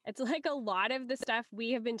 it's like a lot of the stuff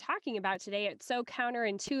we have been talking about today. It's so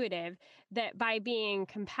counterintuitive that by being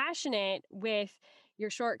compassionate with your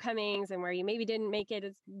shortcomings and where you maybe didn't make it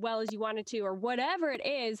as well as you wanted to, or whatever it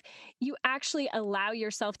is, you actually allow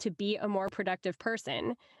yourself to be a more productive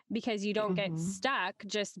person, because you don't get stuck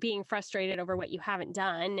just being frustrated over what you haven't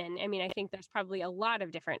done. And I mean, I think there's probably a lot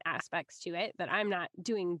of different aspects to it that I'm not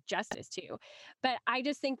doing justice to, but I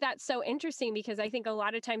just think that's so interesting, because I think a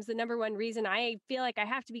lot of times the number one reason I feel like I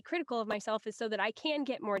have to be critical of myself is so that I can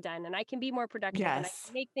get more done and I can be more productive and I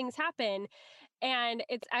can make things happen. And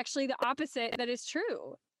it's actually the opposite that is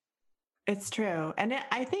true. It's true. And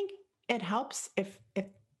I think it helps if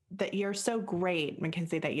that you're so great,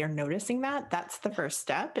 Mackenzie, that you're noticing that. That's the first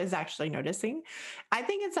step, is actually noticing. I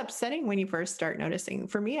think it's upsetting when you first start noticing.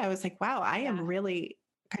 For me, I was like, wow, I am really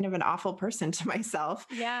kind of an awful person to myself.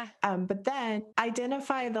 Yeah. But then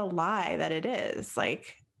identify the lie that it is.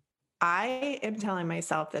 Like, I am telling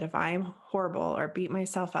myself that if I'm horrible or beat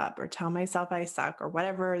myself up or tell myself I suck or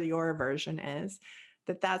whatever your version is,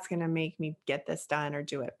 that's going to make me get this done or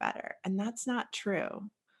do it better. And that's not true.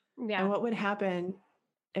 Yeah. And what would happen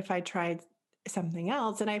if I tried something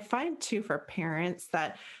else? And I find too, for parents,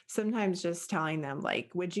 that sometimes just telling them like,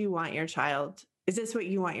 is this what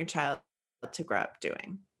you want your child to grow up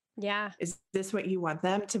doing? Yeah. Is this what you want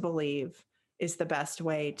them to believe is the best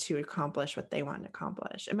way to accomplish what they want to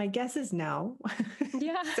accomplish? And my guess is no.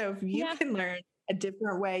 Yeah. So if you can learn a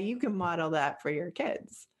different way, you can model that for your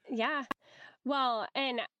kids. Yeah. Well,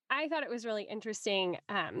 and I thought it was really interesting.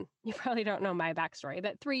 You probably don't know my backstory,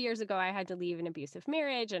 but 3 years ago, I had to leave an abusive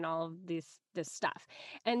marriage and all of this stuff.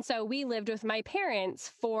 And so we lived with my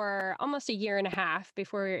parents for almost a year and a half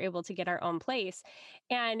before we were able to get our own place.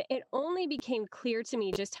 And it only became clear to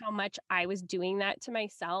me just how much I was doing that to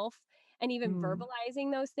myself. And even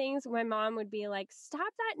verbalizing those things, my mom would be like, stop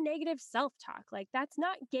that negative self-talk. Like, that's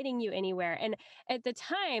not getting you anywhere. And at the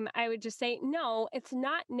time, I would just say, no, it's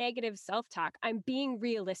not negative self-talk. I'm being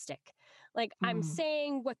realistic. Like, I'm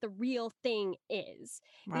saying what the real thing is,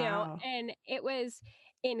 and it was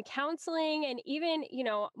in counseling, and even,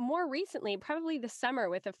 more recently, probably the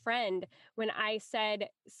summer, with a friend, when I said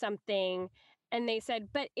something and they said,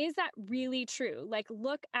 but is that really true? Like,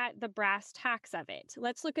 look at the brass tacks of it.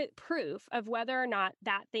 Let's look at proof of whether or not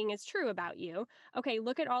that thing is true about you. Okay,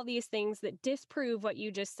 look at all these things that disprove what you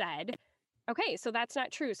just said. okay, so that's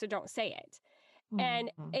not true. So don't say it.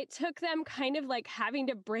 And Mhm. it took them kind of like having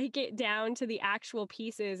to break it down to the actual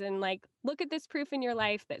pieces and like, look at this proof in your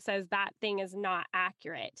life that says that thing is not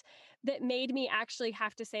accurate. That made me actually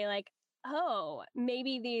have to say, like, oh,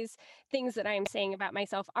 maybe these things that I'm saying about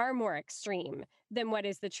myself are more extreme than what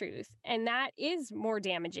is the truth. And that is more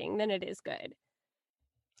damaging than it is good.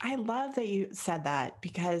 I love that you said that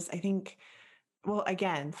because I think, well,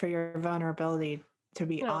 again, for your vulnerability to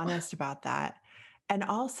be Oh, honest about that. And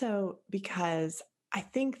also because I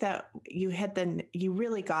think that you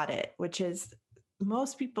really got it, which is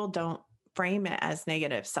most people don't frame it as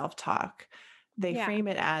negative self talk. They yeah. frame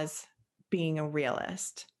it as being a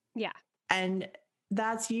realist. Yeah. And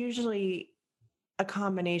that's usually a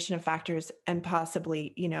combination of factors and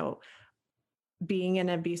possibly, being in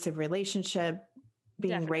an abusive relationship,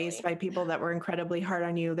 being raised Definitely. by people that were incredibly hard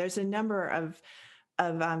on you. There's a number of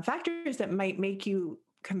factors that might make you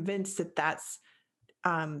convinced that that's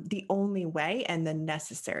the only way and the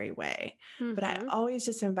necessary way. But I Mm-hmm. always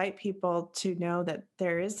just invite people to know that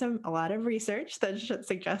there is a lot of research that should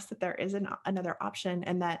suggest that there is another option,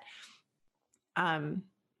 and that um,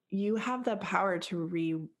 you have the power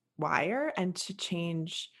to rewire and to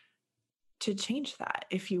change that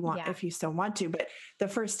Yeah. if you still want to. But the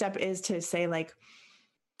first step is to say, like,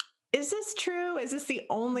 is this true? Is this the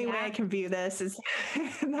only way I Yeah. can view this? Is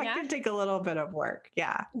that Yeah. can take a little bit of work.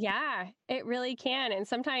 Yeah. Yeah, it really can. And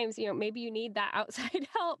sometimes, maybe you need that outside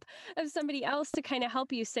help of somebody else to kind of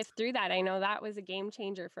help you sift through that. I know that was a game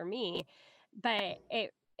changer for me, but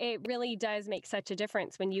it really does make such a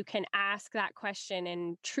difference when you can ask that question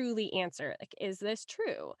and truly answer, like, is this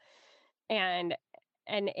true? And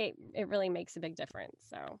it really makes a big difference.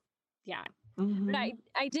 So, yeah. But Hmm.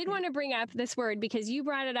 I did Yeah. want to bring up this word because you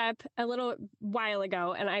brought it up a little while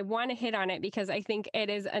ago, and I want to hit on it because I think it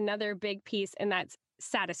is another big piece, and that's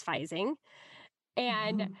satisficing.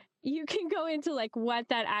 And Mhm. you can go into like what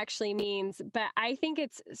that actually means, but I think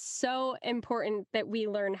it's so important that we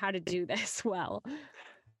learn how to do this well.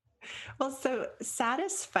 Well, so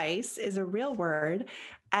satisfice is a real word,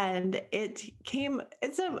 and I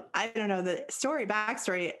don't know, the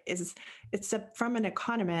backstory is from an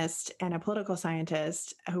economist and a political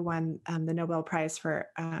scientist who won the Nobel Prize for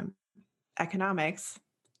economics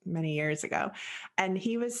many years ago. And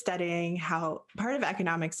he was studying how part of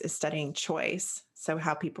economics is studying choice. So,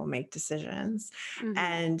 how people make decisions. Hmm.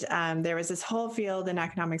 And there was this whole field in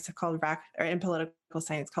economics or in political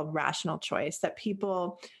science called rational choice, that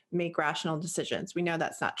people make rational decisions. We know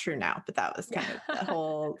that's not true now, but that was Yeah. kind of the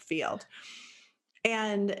whole field.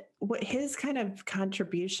 And what his kind of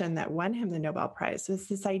contribution that won him the Nobel Prize was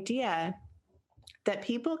this idea that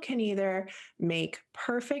people can either make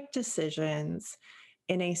perfect decisions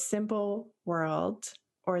in a simple world,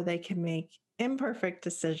 or they can make imperfect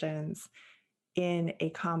decisions in a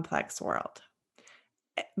complex world.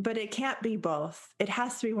 But it can't be both. It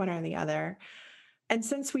has to be one or the other. And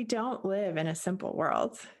since we don't live in a simple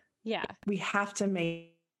world, Yeah. we have to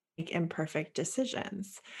make imperfect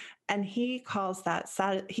decisions. And he called it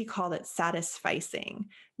satisficing.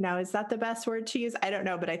 Now, is that the best word to use? I don't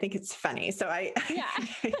know, but I think it's funny. So Yeah.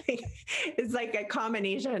 I think it's like a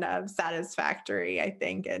combination of satisfactory, I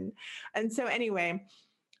think. And so anyway,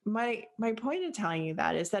 my point in telling you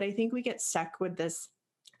that is that I think we get stuck with this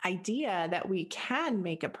idea that we can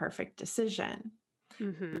make a perfect decision,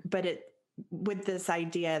 Hmm. but with this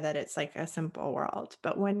idea that it's like a simple world.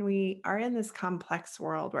 But when we are in this complex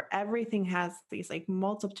world where everything has these like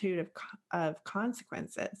multitude of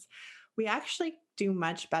consequences, we actually do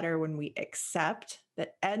much better when we accept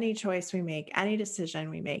that any choice we make, any decision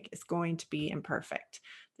we make, is going to be imperfect.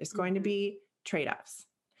 There's going to Hmm. be trade-offs.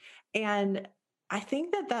 And I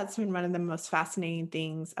think that that's been one of the most fascinating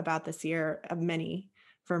things about this year of many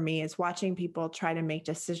for me, is watching people try to make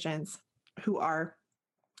decisions who are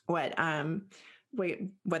what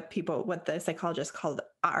what the psychologists called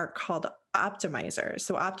optimizers.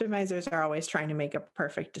 So optimizers are always trying to make a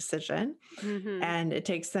perfect decision, Hmm. and it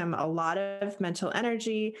takes them a lot of mental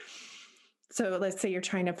energy. So let's say you're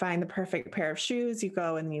trying to find the perfect pair of shoes. You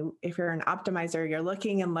go and if you're an optimizer, you're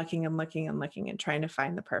looking and looking and looking and looking and trying to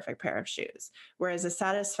find the perfect pair of shoes. Whereas a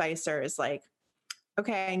satisficer is like,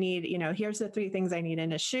 okay, I need, here's the 3 things I need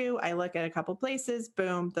in a shoe. I look at a couple places,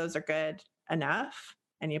 boom, those are good enough,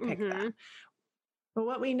 and you pick Hmm. them. But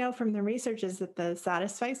what we know from the research is that the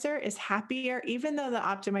satisficer is happier, even though the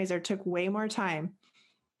optimizer took way more time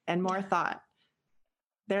and more thought.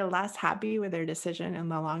 They're less happy with their decision in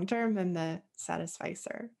the long term than the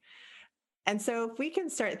satisficer. And so if we can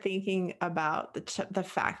start thinking about the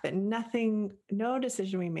fact that no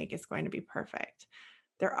decision we make is going to be perfect,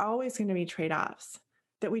 there are always going to be trade-offs.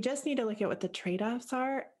 that we just need to look at what the trade-offs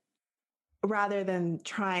are rather than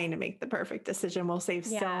trying to make the perfect decision. Will save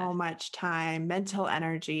so much time, mental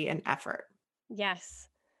energy, and effort. Yes.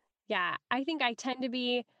 Yeah. I think I tend to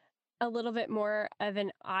be a little bit more of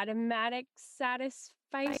an automatic satisficer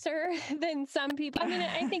than some people. I mean,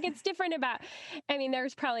 I think it's different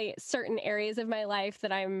there's probably certain areas of my life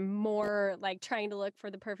that I'm more like trying to look for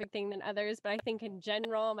the perfect thing than others. But I think in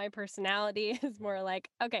general, my personality is more like,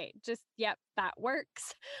 okay, just, yep, that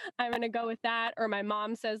works. I'm going to go with that. Or my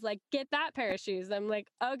mom says like, get that pair of shoes. I'm like,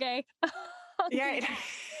 okay. Yeah.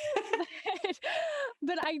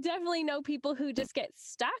 But I definitely know people who just get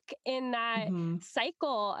stuck in that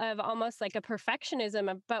cycle of almost like a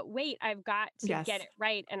perfectionism of, but wait, I've got to get it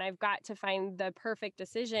right. And I've got to find the perfect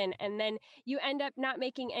decision. And then you end up not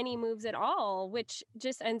making any moves at all, which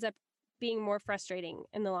just ends up being more frustrating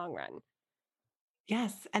in the long run.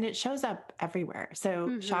 Yes. And it shows up everywhere.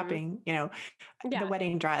 So shopping, the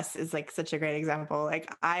wedding dress is like such a great example.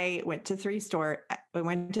 Like I went to 3 stores.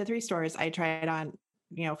 I tried on,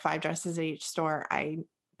 5 dresses at each store.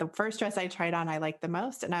 The first dress I tried on, I liked the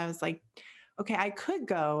most. And I was like, okay, I could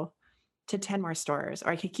go to 10 more stores,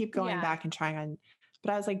 or I could keep going back and trying on.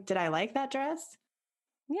 But I was like, did I like that dress?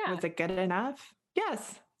 Yeah. Was it good enough?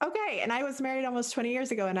 Yes. Okay. And I was married almost 20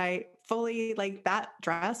 years ago, and I fully like that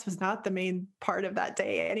dress was not the main part of that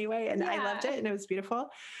day anyway. And I loved it and it was beautiful.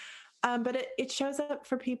 But it shows up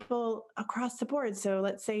for people across the board. So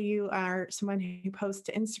let's say you are someone who posts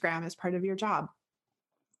to Instagram as part of your job,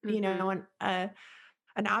 and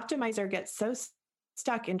an optimizer gets so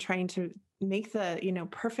stuck in trying to make the,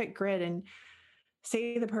 perfect grid and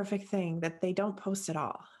say the perfect thing that they don't post at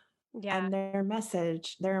all. Yeah. And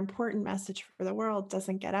their important message for the world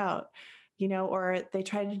doesn't get out, or they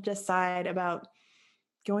try to decide about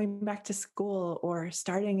going back to school or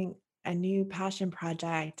starting a new passion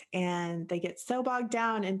project, and they get so bogged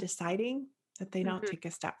down in deciding that they don't take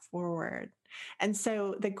a step forward. And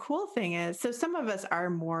so the cool thing is, so some of us are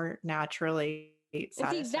more naturally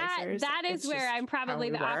satisficers. That is where I'm probably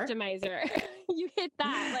the optimizer. You hit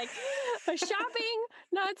that. Like shopping,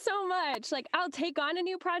 not so much. Like I'll take on a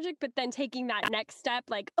new project, but then taking that next step,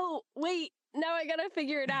 like, oh, wait, now I got to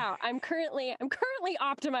figure it out. I'm currently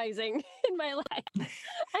optimizing in my life.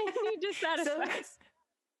 I need to satisfy.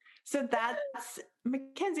 So that's,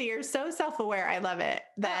 Mackenzie, you're so self-aware. I love it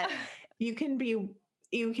that you can be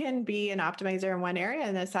an optimizer in one area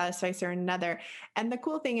and a satisficer in another. And the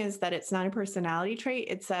cool thing is that it's not a personality trait.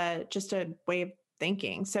 It's just a way of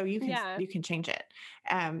thinking. So you can change it.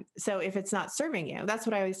 So if it's not serving you, that's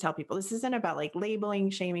what I always tell people. This isn't about like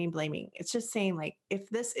labeling, shaming, blaming. It's just saying like, if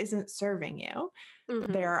this isn't serving you,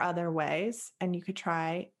 there are other ways, and you could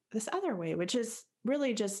try this other way, which is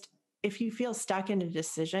really just, if you feel stuck in a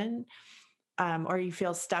decision, or you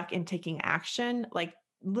feel stuck in taking action, like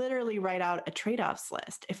literally write out a trade-offs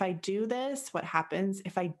list. If I do this, what happens?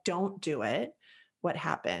 If I don't do it, what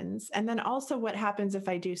happens? And then also what happens if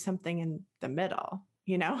I do something in the middle,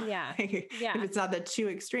 if it's not the two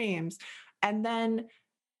extremes, and then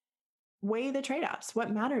weigh the trade-offs.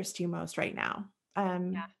 What matters to you most right now?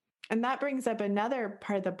 And that brings up another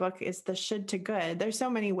part of the book, is the should to good. There's so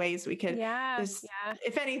many ways we could,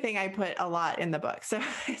 if anything, I put a lot in the book. So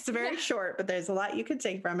it's very short, but there's a lot you could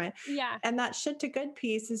take from it. Yeah. And that should to good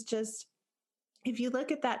piece is just, if you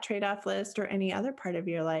look at that trade-off list or any other part of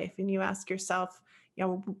your life and you ask yourself,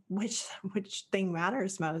 which thing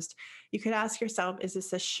matters most, you could ask yourself, is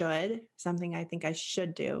this a should, something I think I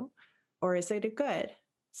should do? Or is it a good,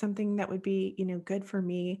 something that would be, good for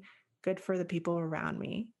me, good for the people around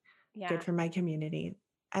me? Good for my community.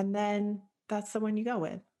 And then that's the one you go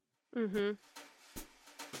with. Mm-hmm.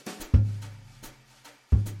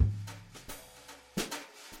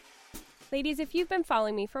 Ladies, if you've been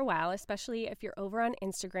following me for a while, especially if you're over on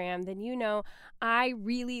Instagram, then you know I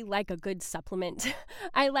really like a good supplement.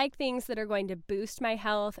 I like things that are going to boost my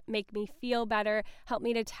health, make me feel better, help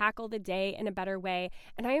me to tackle the day in a better way.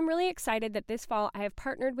 And I am really excited that this fall I have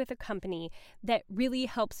partnered with a company that really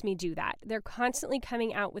helps me do that. They're constantly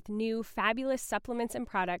coming out with new fabulous supplements and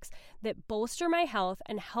products that bolster my health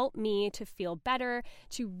and help me to feel better,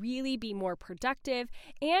 to really be more productive,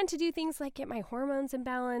 and to do things like get my hormones in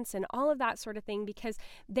balance and all of that sort of thing, because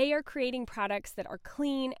they are creating products that are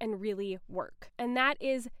clean and really work. And that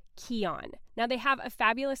is Kion. Now, they have a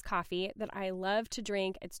fabulous coffee that I love to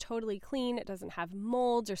drink. It's totally clean. It doesn't have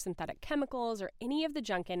molds or synthetic chemicals or any of the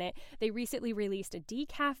junk in it. They recently released a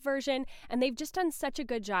decaf version, and they've just done such a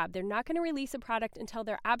good job. They're not going to release a product until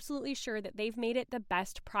they're absolutely sure that they've made it the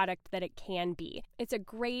best product that it can be. It's a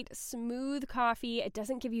great, smooth coffee. It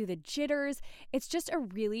doesn't give you the jitters. It's just a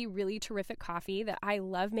really, really terrific coffee that I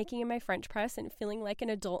love making in my French press and feeling like an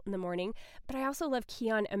adult in the morning. But I also love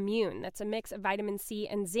Kion Immune. That's a mix of vitamin C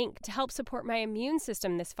and zinc to help support my immune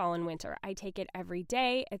system this fall and winter. I take it every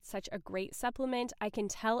day. It's such a great supplement. I can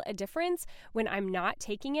tell a difference when I'm not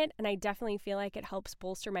taking it, and I definitely feel like it helps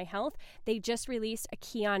bolster my health. They just released a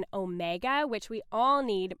Kion Omega, which we all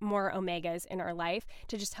need more omegas in our life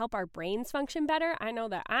to just help our brains function better. I know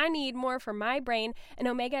that I need more for my brain, and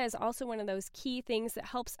omega is also one of those key things that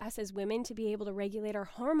helps us as women to be able to regulate our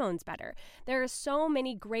hormones better. There are so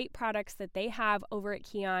many great products that they have over at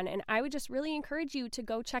Kion, and I would just really encourage you to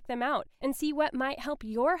go check them out and see what might help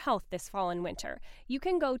your health this fall and winter. You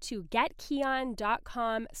can go to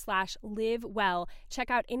getkion.com/livewell, check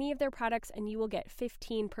out any of their products, and you will get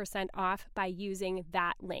 15% off by using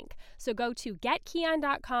that link. So go to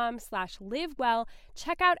getkion.com/livewell,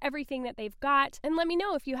 check out everything that they've got, and let me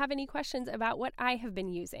know if you have any questions about what I have been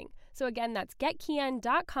using. So again, that's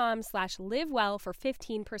getkion.com/livewell for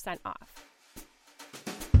 15% off.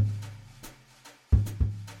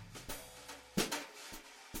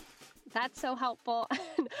 That's so helpful.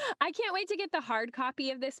 I can't wait to get the hard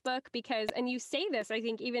copy of this book because, and you say this, I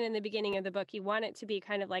think, even in the beginning of the book, you want it to be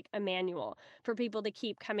kind of like a manual for people to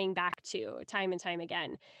keep coming back to time and time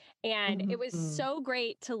again. And it was so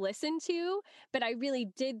great to listen to, but I really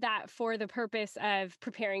did that for the purpose of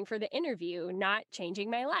preparing for the interview, not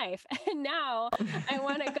changing my life. And now I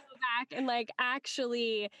want to go back and like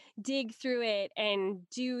actually dig through it and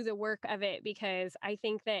do the work of it, because I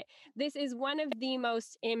think that this is one of the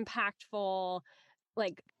most impactful,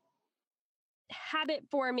 like, habit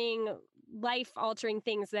forming, life altering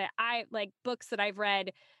things that I like, books that I've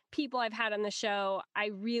read, people I've had on the show.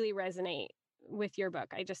 I really resonate with your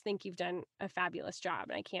book. I just think you've done a fabulous job,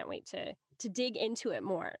 and I can't wait to dig into it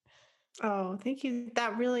more. Oh, thank you.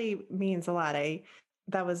 That really means a lot.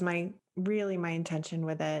 That was my intention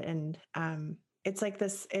with it. And it's like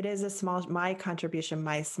this, it is my contribution,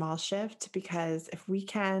 my small shift, because if we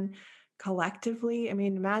can collectively, I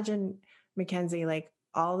mean, imagine, Mackenzie, like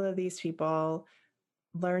all of these people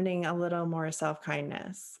learning a little more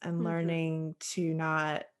self-kindness and learning to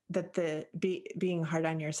not, that being hard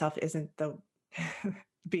on yourself isn't the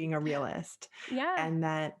being a realist. Yeah. And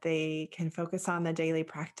that they can focus on the daily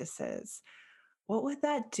practices. What would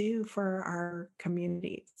that do for our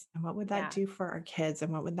communities? And what would that do for our kids?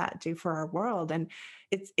 And what would that do for our world? And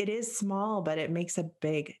it is small, but it makes a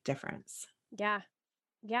big difference. Yeah.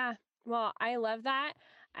 Yeah. Well, I love that.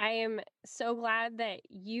 I am so glad that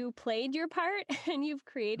you played your part and you've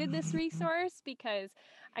created this resource, because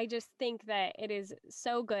I just think that it is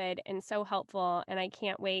so good and so helpful. And I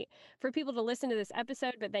can't wait for people to listen to this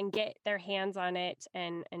episode, but then get their hands on it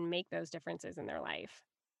and make those differences in their life.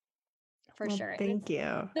 For sure. Thank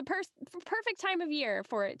you. The perfect time of year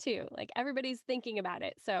for it too. Like, everybody's thinking about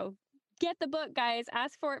it. So get the book, guys.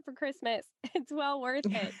 Ask for it for Christmas. It's well worth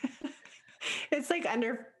it. It's like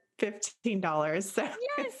under $15. So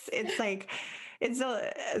yes. it's like, it's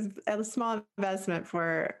a small investment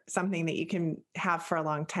for something that you can have for a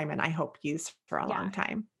long time, and I hope use for a long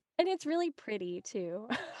time. And it's really pretty too.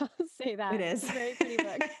 I'll say that. It is. It's a very pretty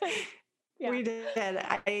book. We did.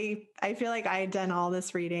 I feel like I had done all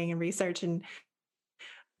this reading and research, and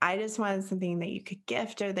I just wanted something that you could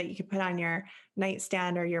gift or that you could put on your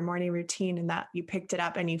nightstand or your morning routine, and that you picked it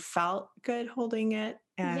up and you felt good holding it.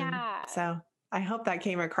 And so I hope that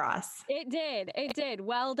came across. It did. It did.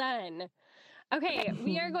 Well done. Okay,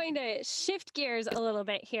 we are going to shift gears a little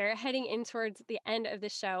bit here, heading in towards the end of the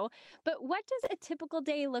show. But what does a typical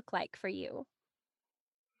day look like for you?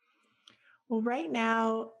 Well, right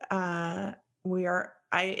now, I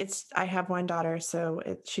have one daughter, so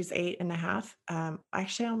she's 8.5,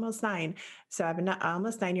 actually almost 9. So I have an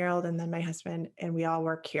almost 9-year-old, and then my husband, and we all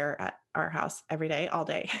work here at our house every day, all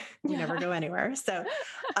day. We never go anywhere. So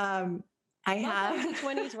I have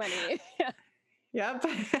 2020. Yep.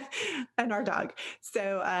 And our dog.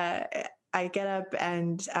 So I get up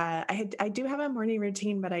and I do have a morning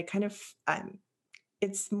routine, but I kind of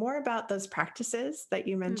it's more about those practices that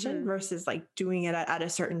you mentioned versus like doing it at a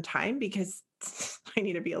certain time, because I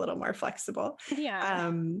need to be a little more flexible.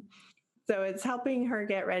 Yeah. So it's helping her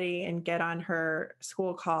get ready and get on her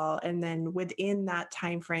school call. And then within that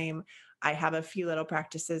time frame, I have a few little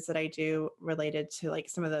practices that I do related to like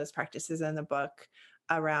some of those practices in the book.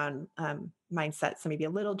 around mindset. So maybe a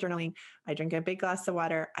little journaling. I drink a big glass of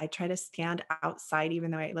water. I try to stand outside,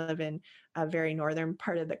 even though I live in a very northern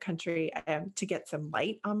part of the country, to get some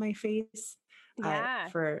light on my face Yeah.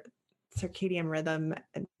 for circadian rhythm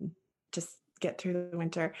and just get through the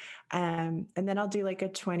winter. And then I'll do like a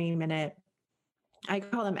 20-minute, I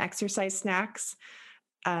call them exercise snacks.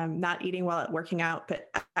 Not eating while working out,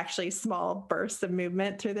 but actually small bursts of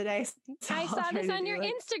movement through the day. So I saw this on your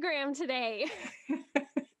Instagram today.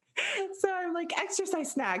 So I'm like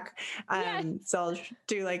exercise snack. Yes. So I'll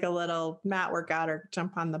do like a little mat workout or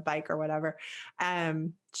jump on the bike or whatever,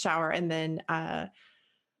 shower. And then, I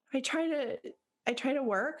try to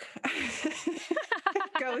work.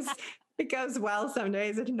 It goes well some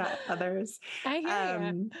days and not others. I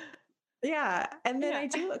hear you. Yeah. And then Yeah. I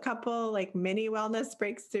do a couple like mini wellness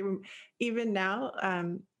breaks through even now.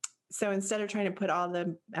 So instead of trying to put all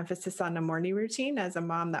the emphasis on a morning routine as a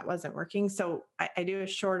mom, that wasn't working. So I do a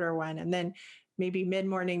shorter one, and then maybe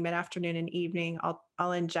mid-morning, mid-afternoon, and evening,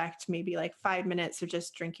 I'll inject maybe like 5 minutes of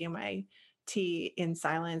just drinking my tea in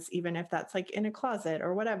silence, even if that's like in a closet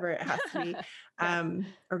or whatever it has to be, Yeah.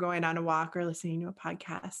 or going on a walk or listening to a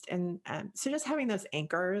podcast. And so just having those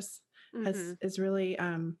anchors is really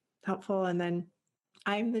helpful. And then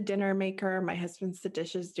I'm the dinner maker, my husband's the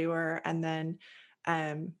dishes doer, and then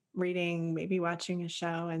reading, maybe watching a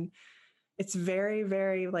show. And it's very,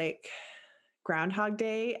 very like Groundhog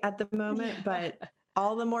Day at the moment, but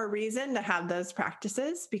all the more reason to have those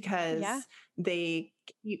practices because they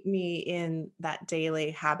keep me in that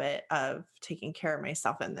daily habit of taking care of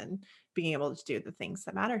myself and then being able to do the things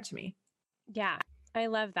that matter to me. Yeah, I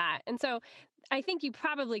love that. And so I think you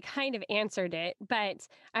probably kind of answered it, but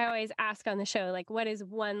I always ask on the show, like, what is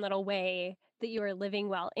one little way that you are living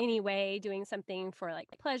well anyway, doing something for like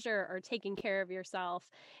pleasure or taking care of yourself?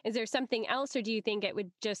 Is there something else, or do you think it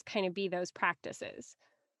would just kind of be those practices?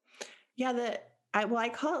 Yeah, I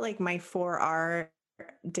call it like my 4R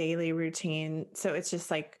daily routine. So it's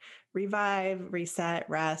just like revive, reset,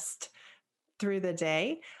 rest through the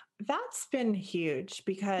day. That's been huge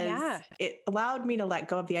because it allowed me to let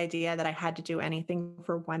go of the idea that I had to do anything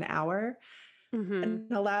for 1 hour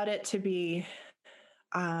and allowed it to be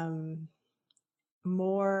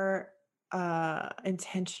more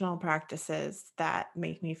intentional practices that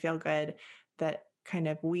make me feel good, that kind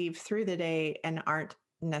of weave through the day and aren't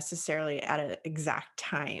necessarily at an exact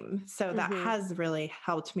time. So that has really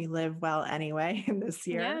helped me live well anyway in this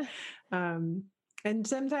year. And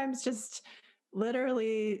sometimes just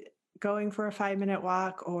literally going for a 5-minute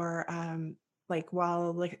walk or like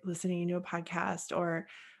while listening to a podcast, or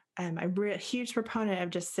I'm a huge proponent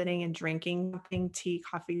of just sitting and drinking something, tea,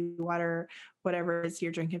 coffee, water, whatever is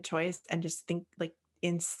your drink of choice, and just think like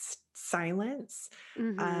in silence,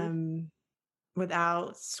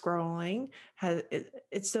 without scrolling.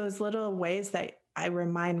 It's those little ways that I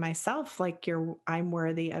remind myself, like I'm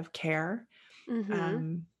worthy of care.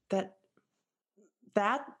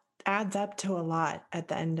 That adds up to a lot at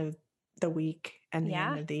the end of the week and the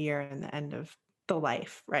end of the year and the end of the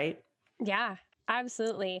life, right? Yeah,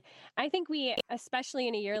 absolutely. I think we, especially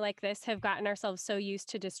in a year like this, have gotten ourselves so used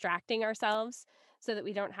to distracting ourselves so that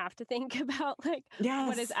we don't have to think about like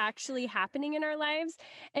what is actually happening in our lives.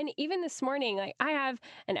 And even this morning, like I have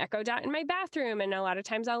an Echo Dot in my bathroom, and a lot of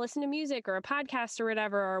times I'll listen to music or a podcast or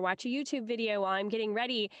whatever, or watch a YouTube video while I'm getting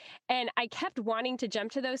ready. And I kept wanting to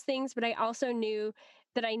jump to those things, but I also knew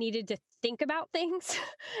that I needed to think about things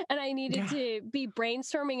and I needed to be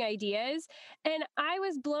brainstorming ideas. And I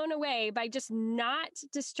was blown away by just not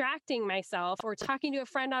distracting myself or talking to a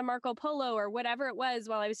friend on Marco Polo or whatever it was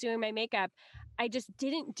while I was doing my makeup. I just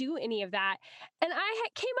didn't do any of that. And I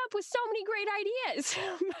came up with so many great ideas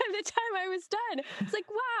by the time I was done. It's like,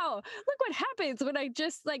 wow, look what happens when I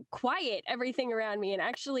just like quiet everything around me and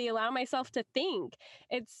actually allow myself to think.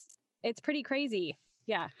 It's pretty crazy.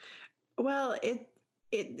 Yeah. Well,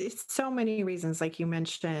 it's so many reasons, like you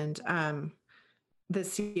mentioned,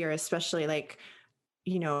 this year, especially like,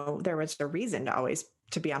 there was a reason to always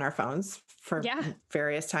to be on our phones for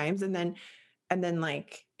various times. And then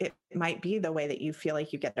like, it might be the way that you feel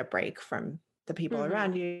like you get a break from the people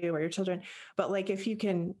around you or your children. But like, if you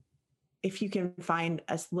can find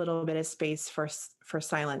a little bit of space for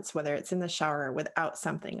silence, whether it's in the shower without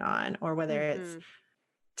something on, or whether it's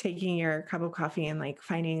taking your cup of coffee and like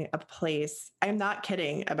finding a place. I'm not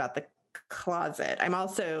kidding about the closet. I'm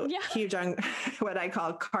also huge on what I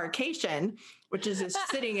call carcation, which is just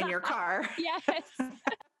sitting in your car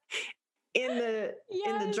in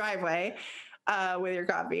the driveway with your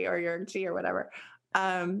coffee or your tea or whatever.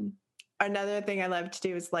 Another thing I love to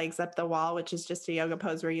do is legs up the wall, which is just a yoga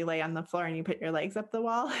pose where you lay on the floor and you put your legs up the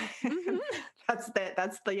wall. Mhm.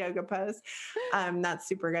 That's the yoga pose. That's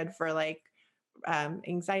super good for like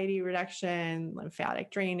anxiety reduction,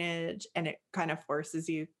 lymphatic drainage, and it kind of forces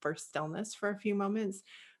you for stillness for a few moments.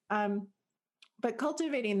 But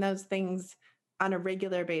cultivating those things on a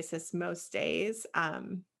regular basis most days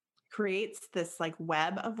creates this like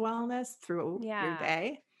web of wellness through your Yeah.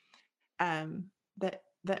 day.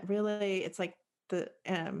 That really, it's like the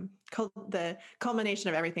the culmination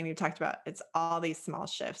of everything we've talked about. It's all these small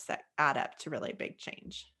shifts that add up to really big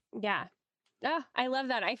change. Yeah. Oh, I love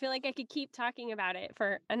that. I feel like I could keep talking about it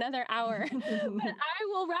for another hour, but I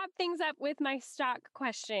will wrap things up with my stock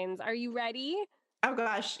questions. Are you ready? Oh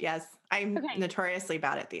gosh, yes. I'm Okay. notoriously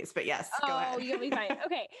bad at these, but yes, go Oh, ahead. you'll be fine.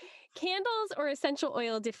 Okay. Candles or essential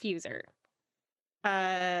oil diffuser?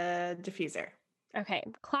 Diffuser. Okay.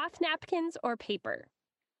 Cloth napkins or paper?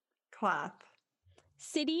 Cloth.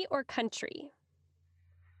 City or country?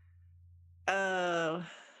 Oh,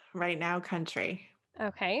 right now, country.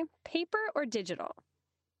 Okay. Paper or digital?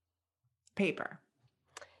 Paper.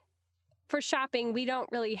 For shopping, we don't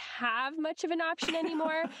really have much of an option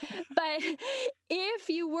anymore. But if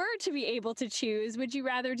you were to be able to choose, would you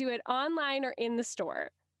rather do it online or in the store?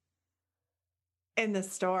 In the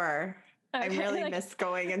store. I Okay, really like, miss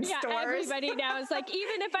going in yeah, stores. everybody now is like,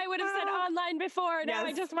 even if I would have said online before, now I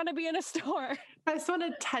Yes. just want to be in a store. I just want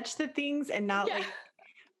to touch the things and not Yeah.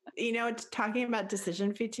 like, talking about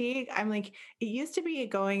decision fatigue. I'm like, it used to be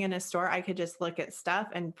going in a store, I could just look at stuff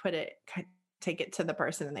and take it to the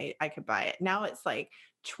person and I could buy it. Now it's like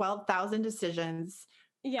 12,000 decisions,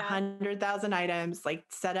 Yeah. 100,000 items, like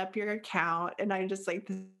set up your account. And I'm just like,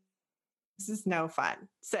 this is no fun.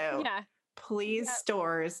 So Yeah. please, Yep.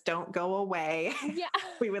 stores, don't go away. Yeah.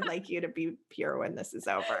 We would like you to be pure when this is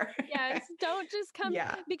over. Yes. Don't just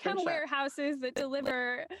become sure. warehouses that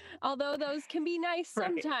deliver, although those can be nice Right.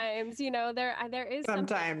 sometimes. There is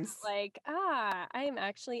Sometimes. something like, I am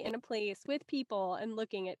actually in a place with people and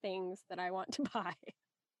looking at things that I want to buy.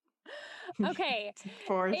 Okay.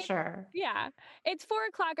 For It, sure. yeah. It's 4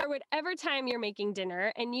 o'clock or whatever time you're making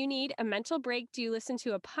dinner and you need a mental break. Do you listen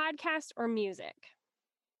to a podcast or music?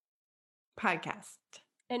 Podcast.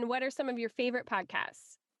 And what are some of your favorite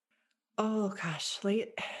podcasts? Oh gosh,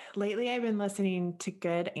 lately I've been listening to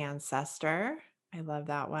Good Ancestor. I love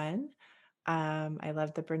that one. I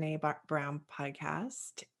love the Brown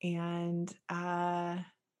podcast, and I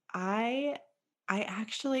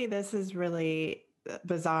actually, this is really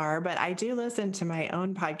bizarre, but I do listen to my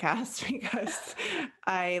own podcast because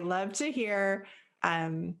I love to hear.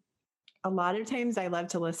 A lot of times I love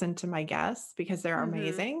to listen to my guests because they're Mhm.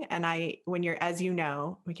 amazing. And when you're, as you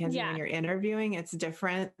know, Mackenzie, Yeah. when you're interviewing, it's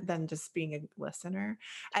different than just being a listener.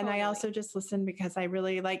 And I Totally. also just listen because I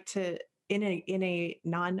really like to, in a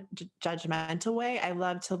non-judgmental way, I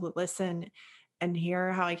love to listen and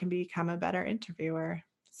hear how I can become a better interviewer.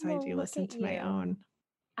 So I Well, do look listen at to my you. own.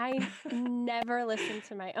 I never listen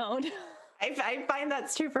to my own. I find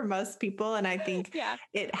that's true for most people. And I think Yeah.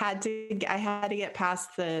 I had to get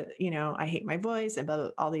past the, I hate my voice and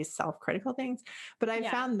all these self-critical things. But I Yeah.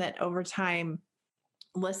 found that over time,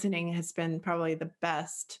 listening has been probably the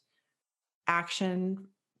best action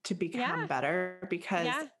to become Yeah. better, because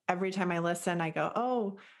Yeah. every time I listen, I go,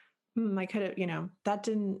 oh, I could have,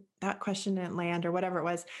 that question didn't land or whatever it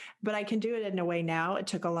was, but I can do it in a way now. It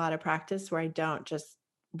took a lot of practice where I don't just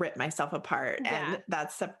rip myself apart, Yeah. and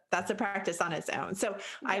that's a practice on its own. So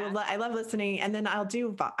Yeah. I love listening, and then I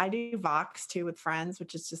do Vox too with friends,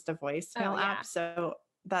 which is just a voicemail Oh, yeah. app. So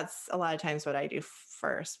that's a lot of times what I do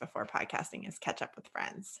first before podcasting is catch up with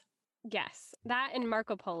friends. Yes. That and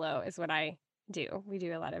Marco Polo is what I do. We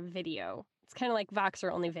do a lot of video. It's kind of like Vox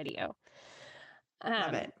or only video.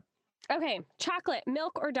 Love it. Okay. Chocolate,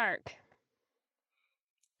 milk or dark?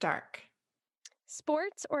 Dark.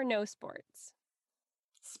 Sports or no sports?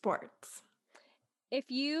 Sports. If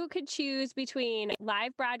you could choose between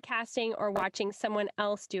live broadcasting or watching someone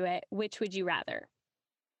else do it, which would you rather?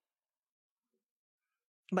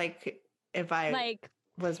 Like if I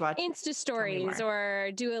was watching Insta stories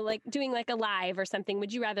or doing like a live or something,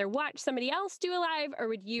 would you rather watch somebody else do a live or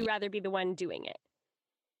would you rather be the one doing it?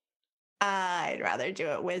 I'd rather do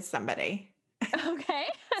it with somebody. Okay.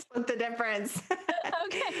 Split the difference.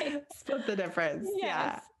 Okay. Split the difference. Yes.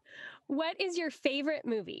 Yeah. What is your favorite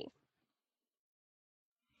movie?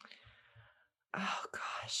 Oh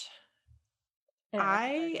gosh. Yeah,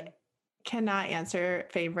 I cannot answer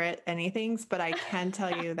favorite anythings, but I can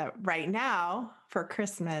tell you that right now for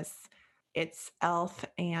Christmas, it's Elf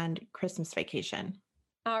and Christmas Vacation.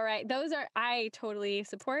 All right. I totally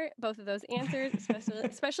support both of those answers,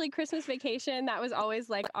 especially Christmas Vacation. That was always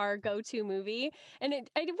like our go-to movie. And it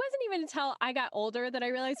wasn't even until I got older that I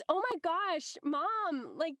realized, oh my gosh,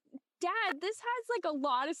 Mom, like, Dad, this has like a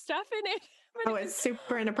lot of stuff in it. But it's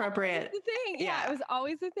super inappropriate. The thing. Yeah, it was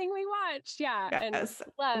always the thing we watched. Yeah. Yes.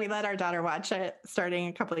 And we let our daughter watch it starting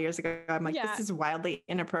a couple of years ago. I'm like, this is wildly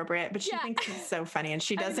inappropriate, but she thinks it's so funny, and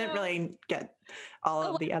she doesn't really get all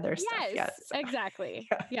of the other stuff yet. So. Exactly.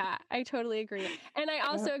 Yeah, I totally agree. And I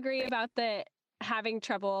also agree about the having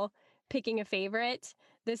trouble picking a favorite.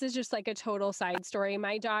 This is just like a total side story.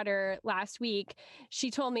 My daughter last week,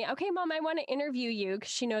 she told me, okay, Mom, I want to interview you,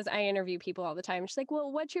 because she knows I interview people all the time. She's like,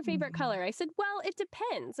 well, what's your favorite color? I said, well, it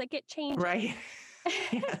depends. Like, it changes. Right.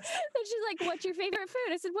 Yes. And she's like, what's your favorite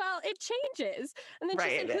food? I said, well, it changes. And then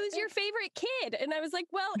she said, who's your favorite kid? And I was like,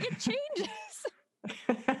 well, it changes.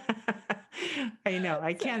 I know.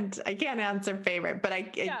 I can't answer favorite, but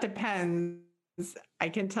it depends. I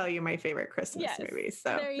can tell you my favorite Christmas movie.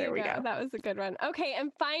 So there we go. That was a good one. Okay.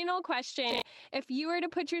 And final question. If you were to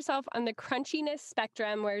put yourself on the crunchiness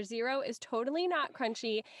spectrum, where 0 is totally not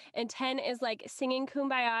crunchy and 10 is like singing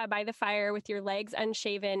Kumbaya by the fire with your legs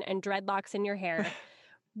unshaven and dreadlocks in your hair,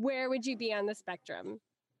 where would you be on the spectrum?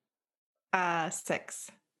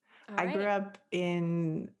 6. I grew up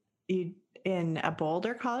in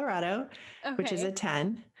Boulder, Colorado, which is a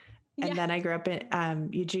 10. And then I grew up in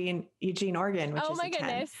Eugene, Oregon, which is a 10. Oh my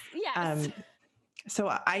goodness. Yes.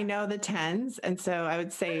 So I know the 10s. And so I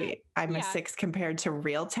would say I'm a 6 compared to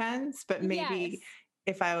real 10s, but maybe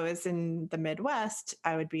if I was in the Midwest,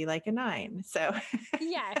 I would be like a 9. So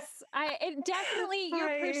yes, it definitely,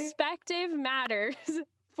 your perspective matters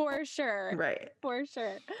for sure. Right. For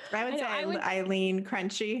sure. I would say I lean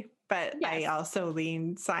crunchy, but I also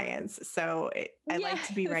lean science. So I like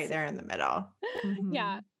to be right there in the middle. Mm-hmm.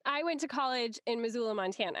 Yeah. I went to college in Missoula,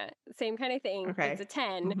 Montana. Same kind of thing. Okay. It's a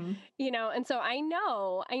 10, and so I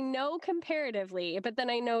know comparatively, but then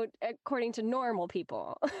I know according to normal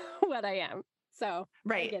people what I am. So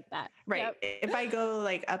I get that. Right. Yep. If I go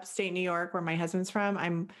like upstate New York, where my husband's from,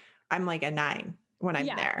 I'm like a 9 when I'm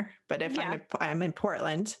there. But if I'm in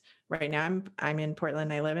Portland right now, I'm in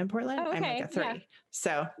Portland. I live in Portland. Okay. I'm like a 3. Yeah.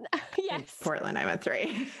 So in Portland, I'm a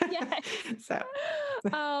 3. Yes. So.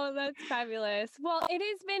 Oh, that's fabulous. Well, it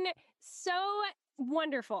has been so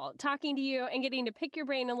wonderful talking to you and getting to pick your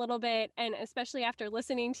brain a little bit, and especially after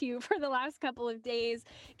listening to you for the last couple of days,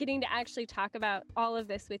 getting to actually talk about all of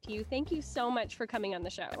this with you. Thank you so much for coming on the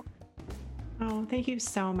show. Oh, thank you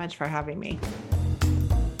so much for having me.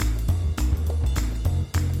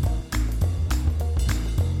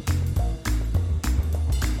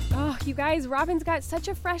 Oh, you guys, Robin's got such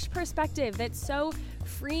a fresh perspective that's so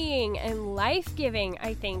freeing and life-giving,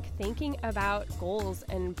 I think, thinking about goals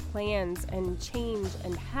and plans and change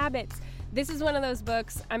and habits. This is one of those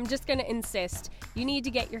books I'm just going to insist you need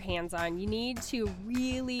to get your hands on. You need to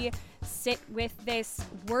really sit with this,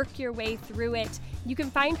 work your way through it. You can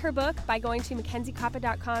find her book by going to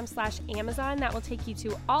MackenzieKoppa.com/Amazon. That will take you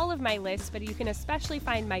to all of my lists, but you can especially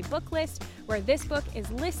find my book list where this book is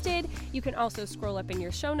listed. You can also scroll up in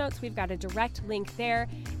your show notes. We've got a direct link there.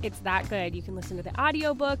 It's that good. You can listen to the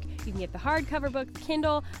audiobook. You can get the hardcover book, the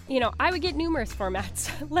Kindle. I would get numerous formats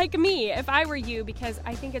like me if I were you, because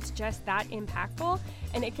I think it's just that impactful,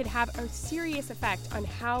 and it could have a serious effect on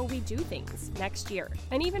how we do things next year.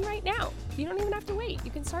 And even right now, you don't even have to wait.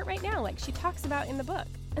 You can start right now, like she talks about in the book.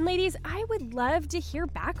 And ladies, I would love to hear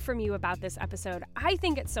back from you about this episode. I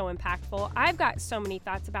think it's so impactful. I've got so many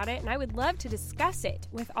thoughts about it, and I would love to discuss it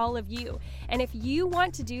with all of you. And if you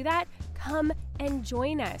want to do that, come and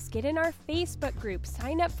join us. Get in our Facebook group.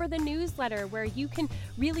 Sign up for the newsletter where you can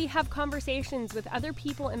really have conversations with other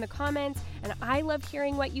people in the comments, and I love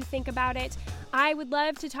hearing what you think about it. I would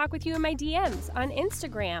love to talk with you in my DMs on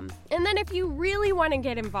Instagram. And then if you really want to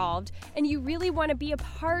get involved and you really want to be a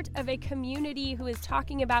part of a community who is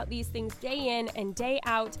talking about these things day in and day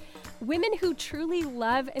out, women who truly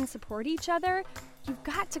love and support each other, you've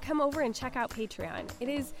got to come over and check out Patreon. It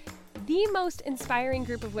is the most inspiring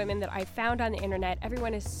group of women that I've found on the internet.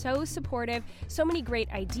 Everyone is so supportive, so many great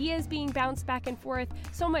ideas being bounced back and forth,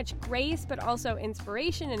 so much grace, but also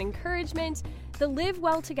inspiration and encouragement. The Live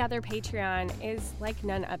Well Together Patreon is like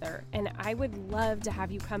none other, and I would love to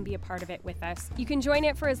have you come be a part of it with us. You can join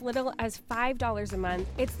it for as little as $5 a month.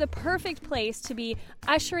 It's the perfect place to be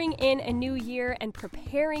ushering in a new year and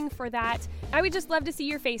preparing for that. I would just love to see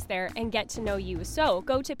your face there and get to know you. So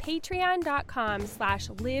go to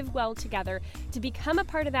patreon.com/livewelltogether to become a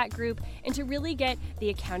part of that group and to really get the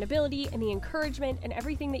accountability and the encouragement and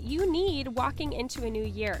everything that you need walking into a new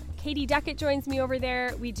year. Katie Duckett joins me over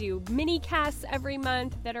there. We do mini casts every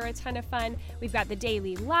month that are a ton of fun. We've got the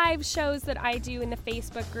daily live shows that I do in the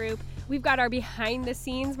Facebook group. We've got our behind the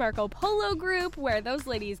scenes Marco Polo group where those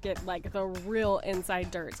ladies get like the real inside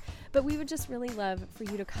dirt. But we would just really love for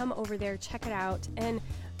you to come over there, check it out, and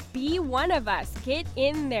be one of us. Get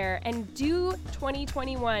in there and do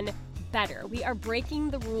 2021 better. We are breaking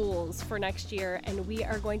the rules for next year, and we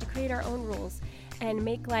are going to create our own rules and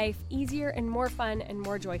make life easier and more fun and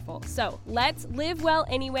more joyful. So let's live well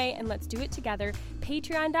anyway, and let's do it together.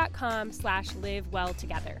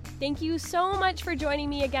 Patreon.com/livewelltogether. Thank you so much for joining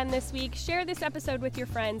me again this week. Share this episode with your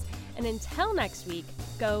friends, and until next week,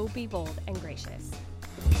 go be bold and gracious.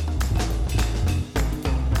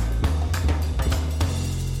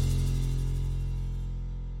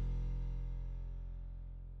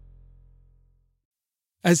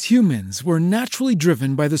 As humans, we're naturally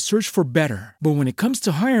driven by the search for better. But when it comes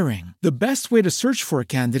to hiring, the best way to search for a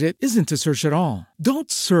candidate isn't to search at all.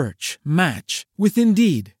 Don't search, match with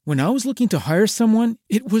Indeed. When I was looking to hire someone,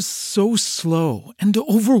 it was so slow and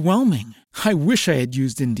overwhelming. I wish I had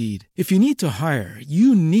used Indeed. If you need to hire,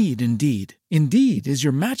 you need Indeed. Indeed is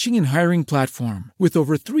your matching and hiring platform with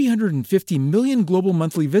over 350 million global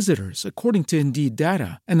monthly visitors, according to Indeed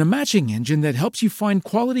data, and a matching engine that helps you find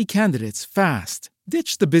quality candidates fast.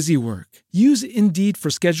 Ditch the busy work. Use Indeed for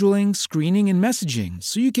scheduling, screening, and messaging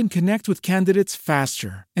so you can connect with candidates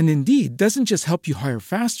faster. And Indeed doesn't just help you hire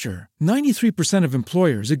faster. 93% of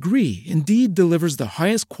employers agree Indeed delivers the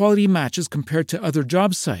highest quality matches compared to other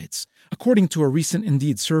job sites, according to a recent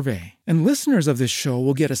Indeed survey. And listeners of this show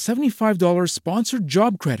will get a $75 sponsored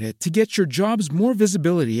job credit to get your jobs more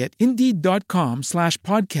visibility at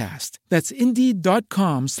Indeed.com/podcast. That's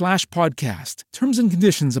Indeed.com/podcast. Terms and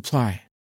conditions apply.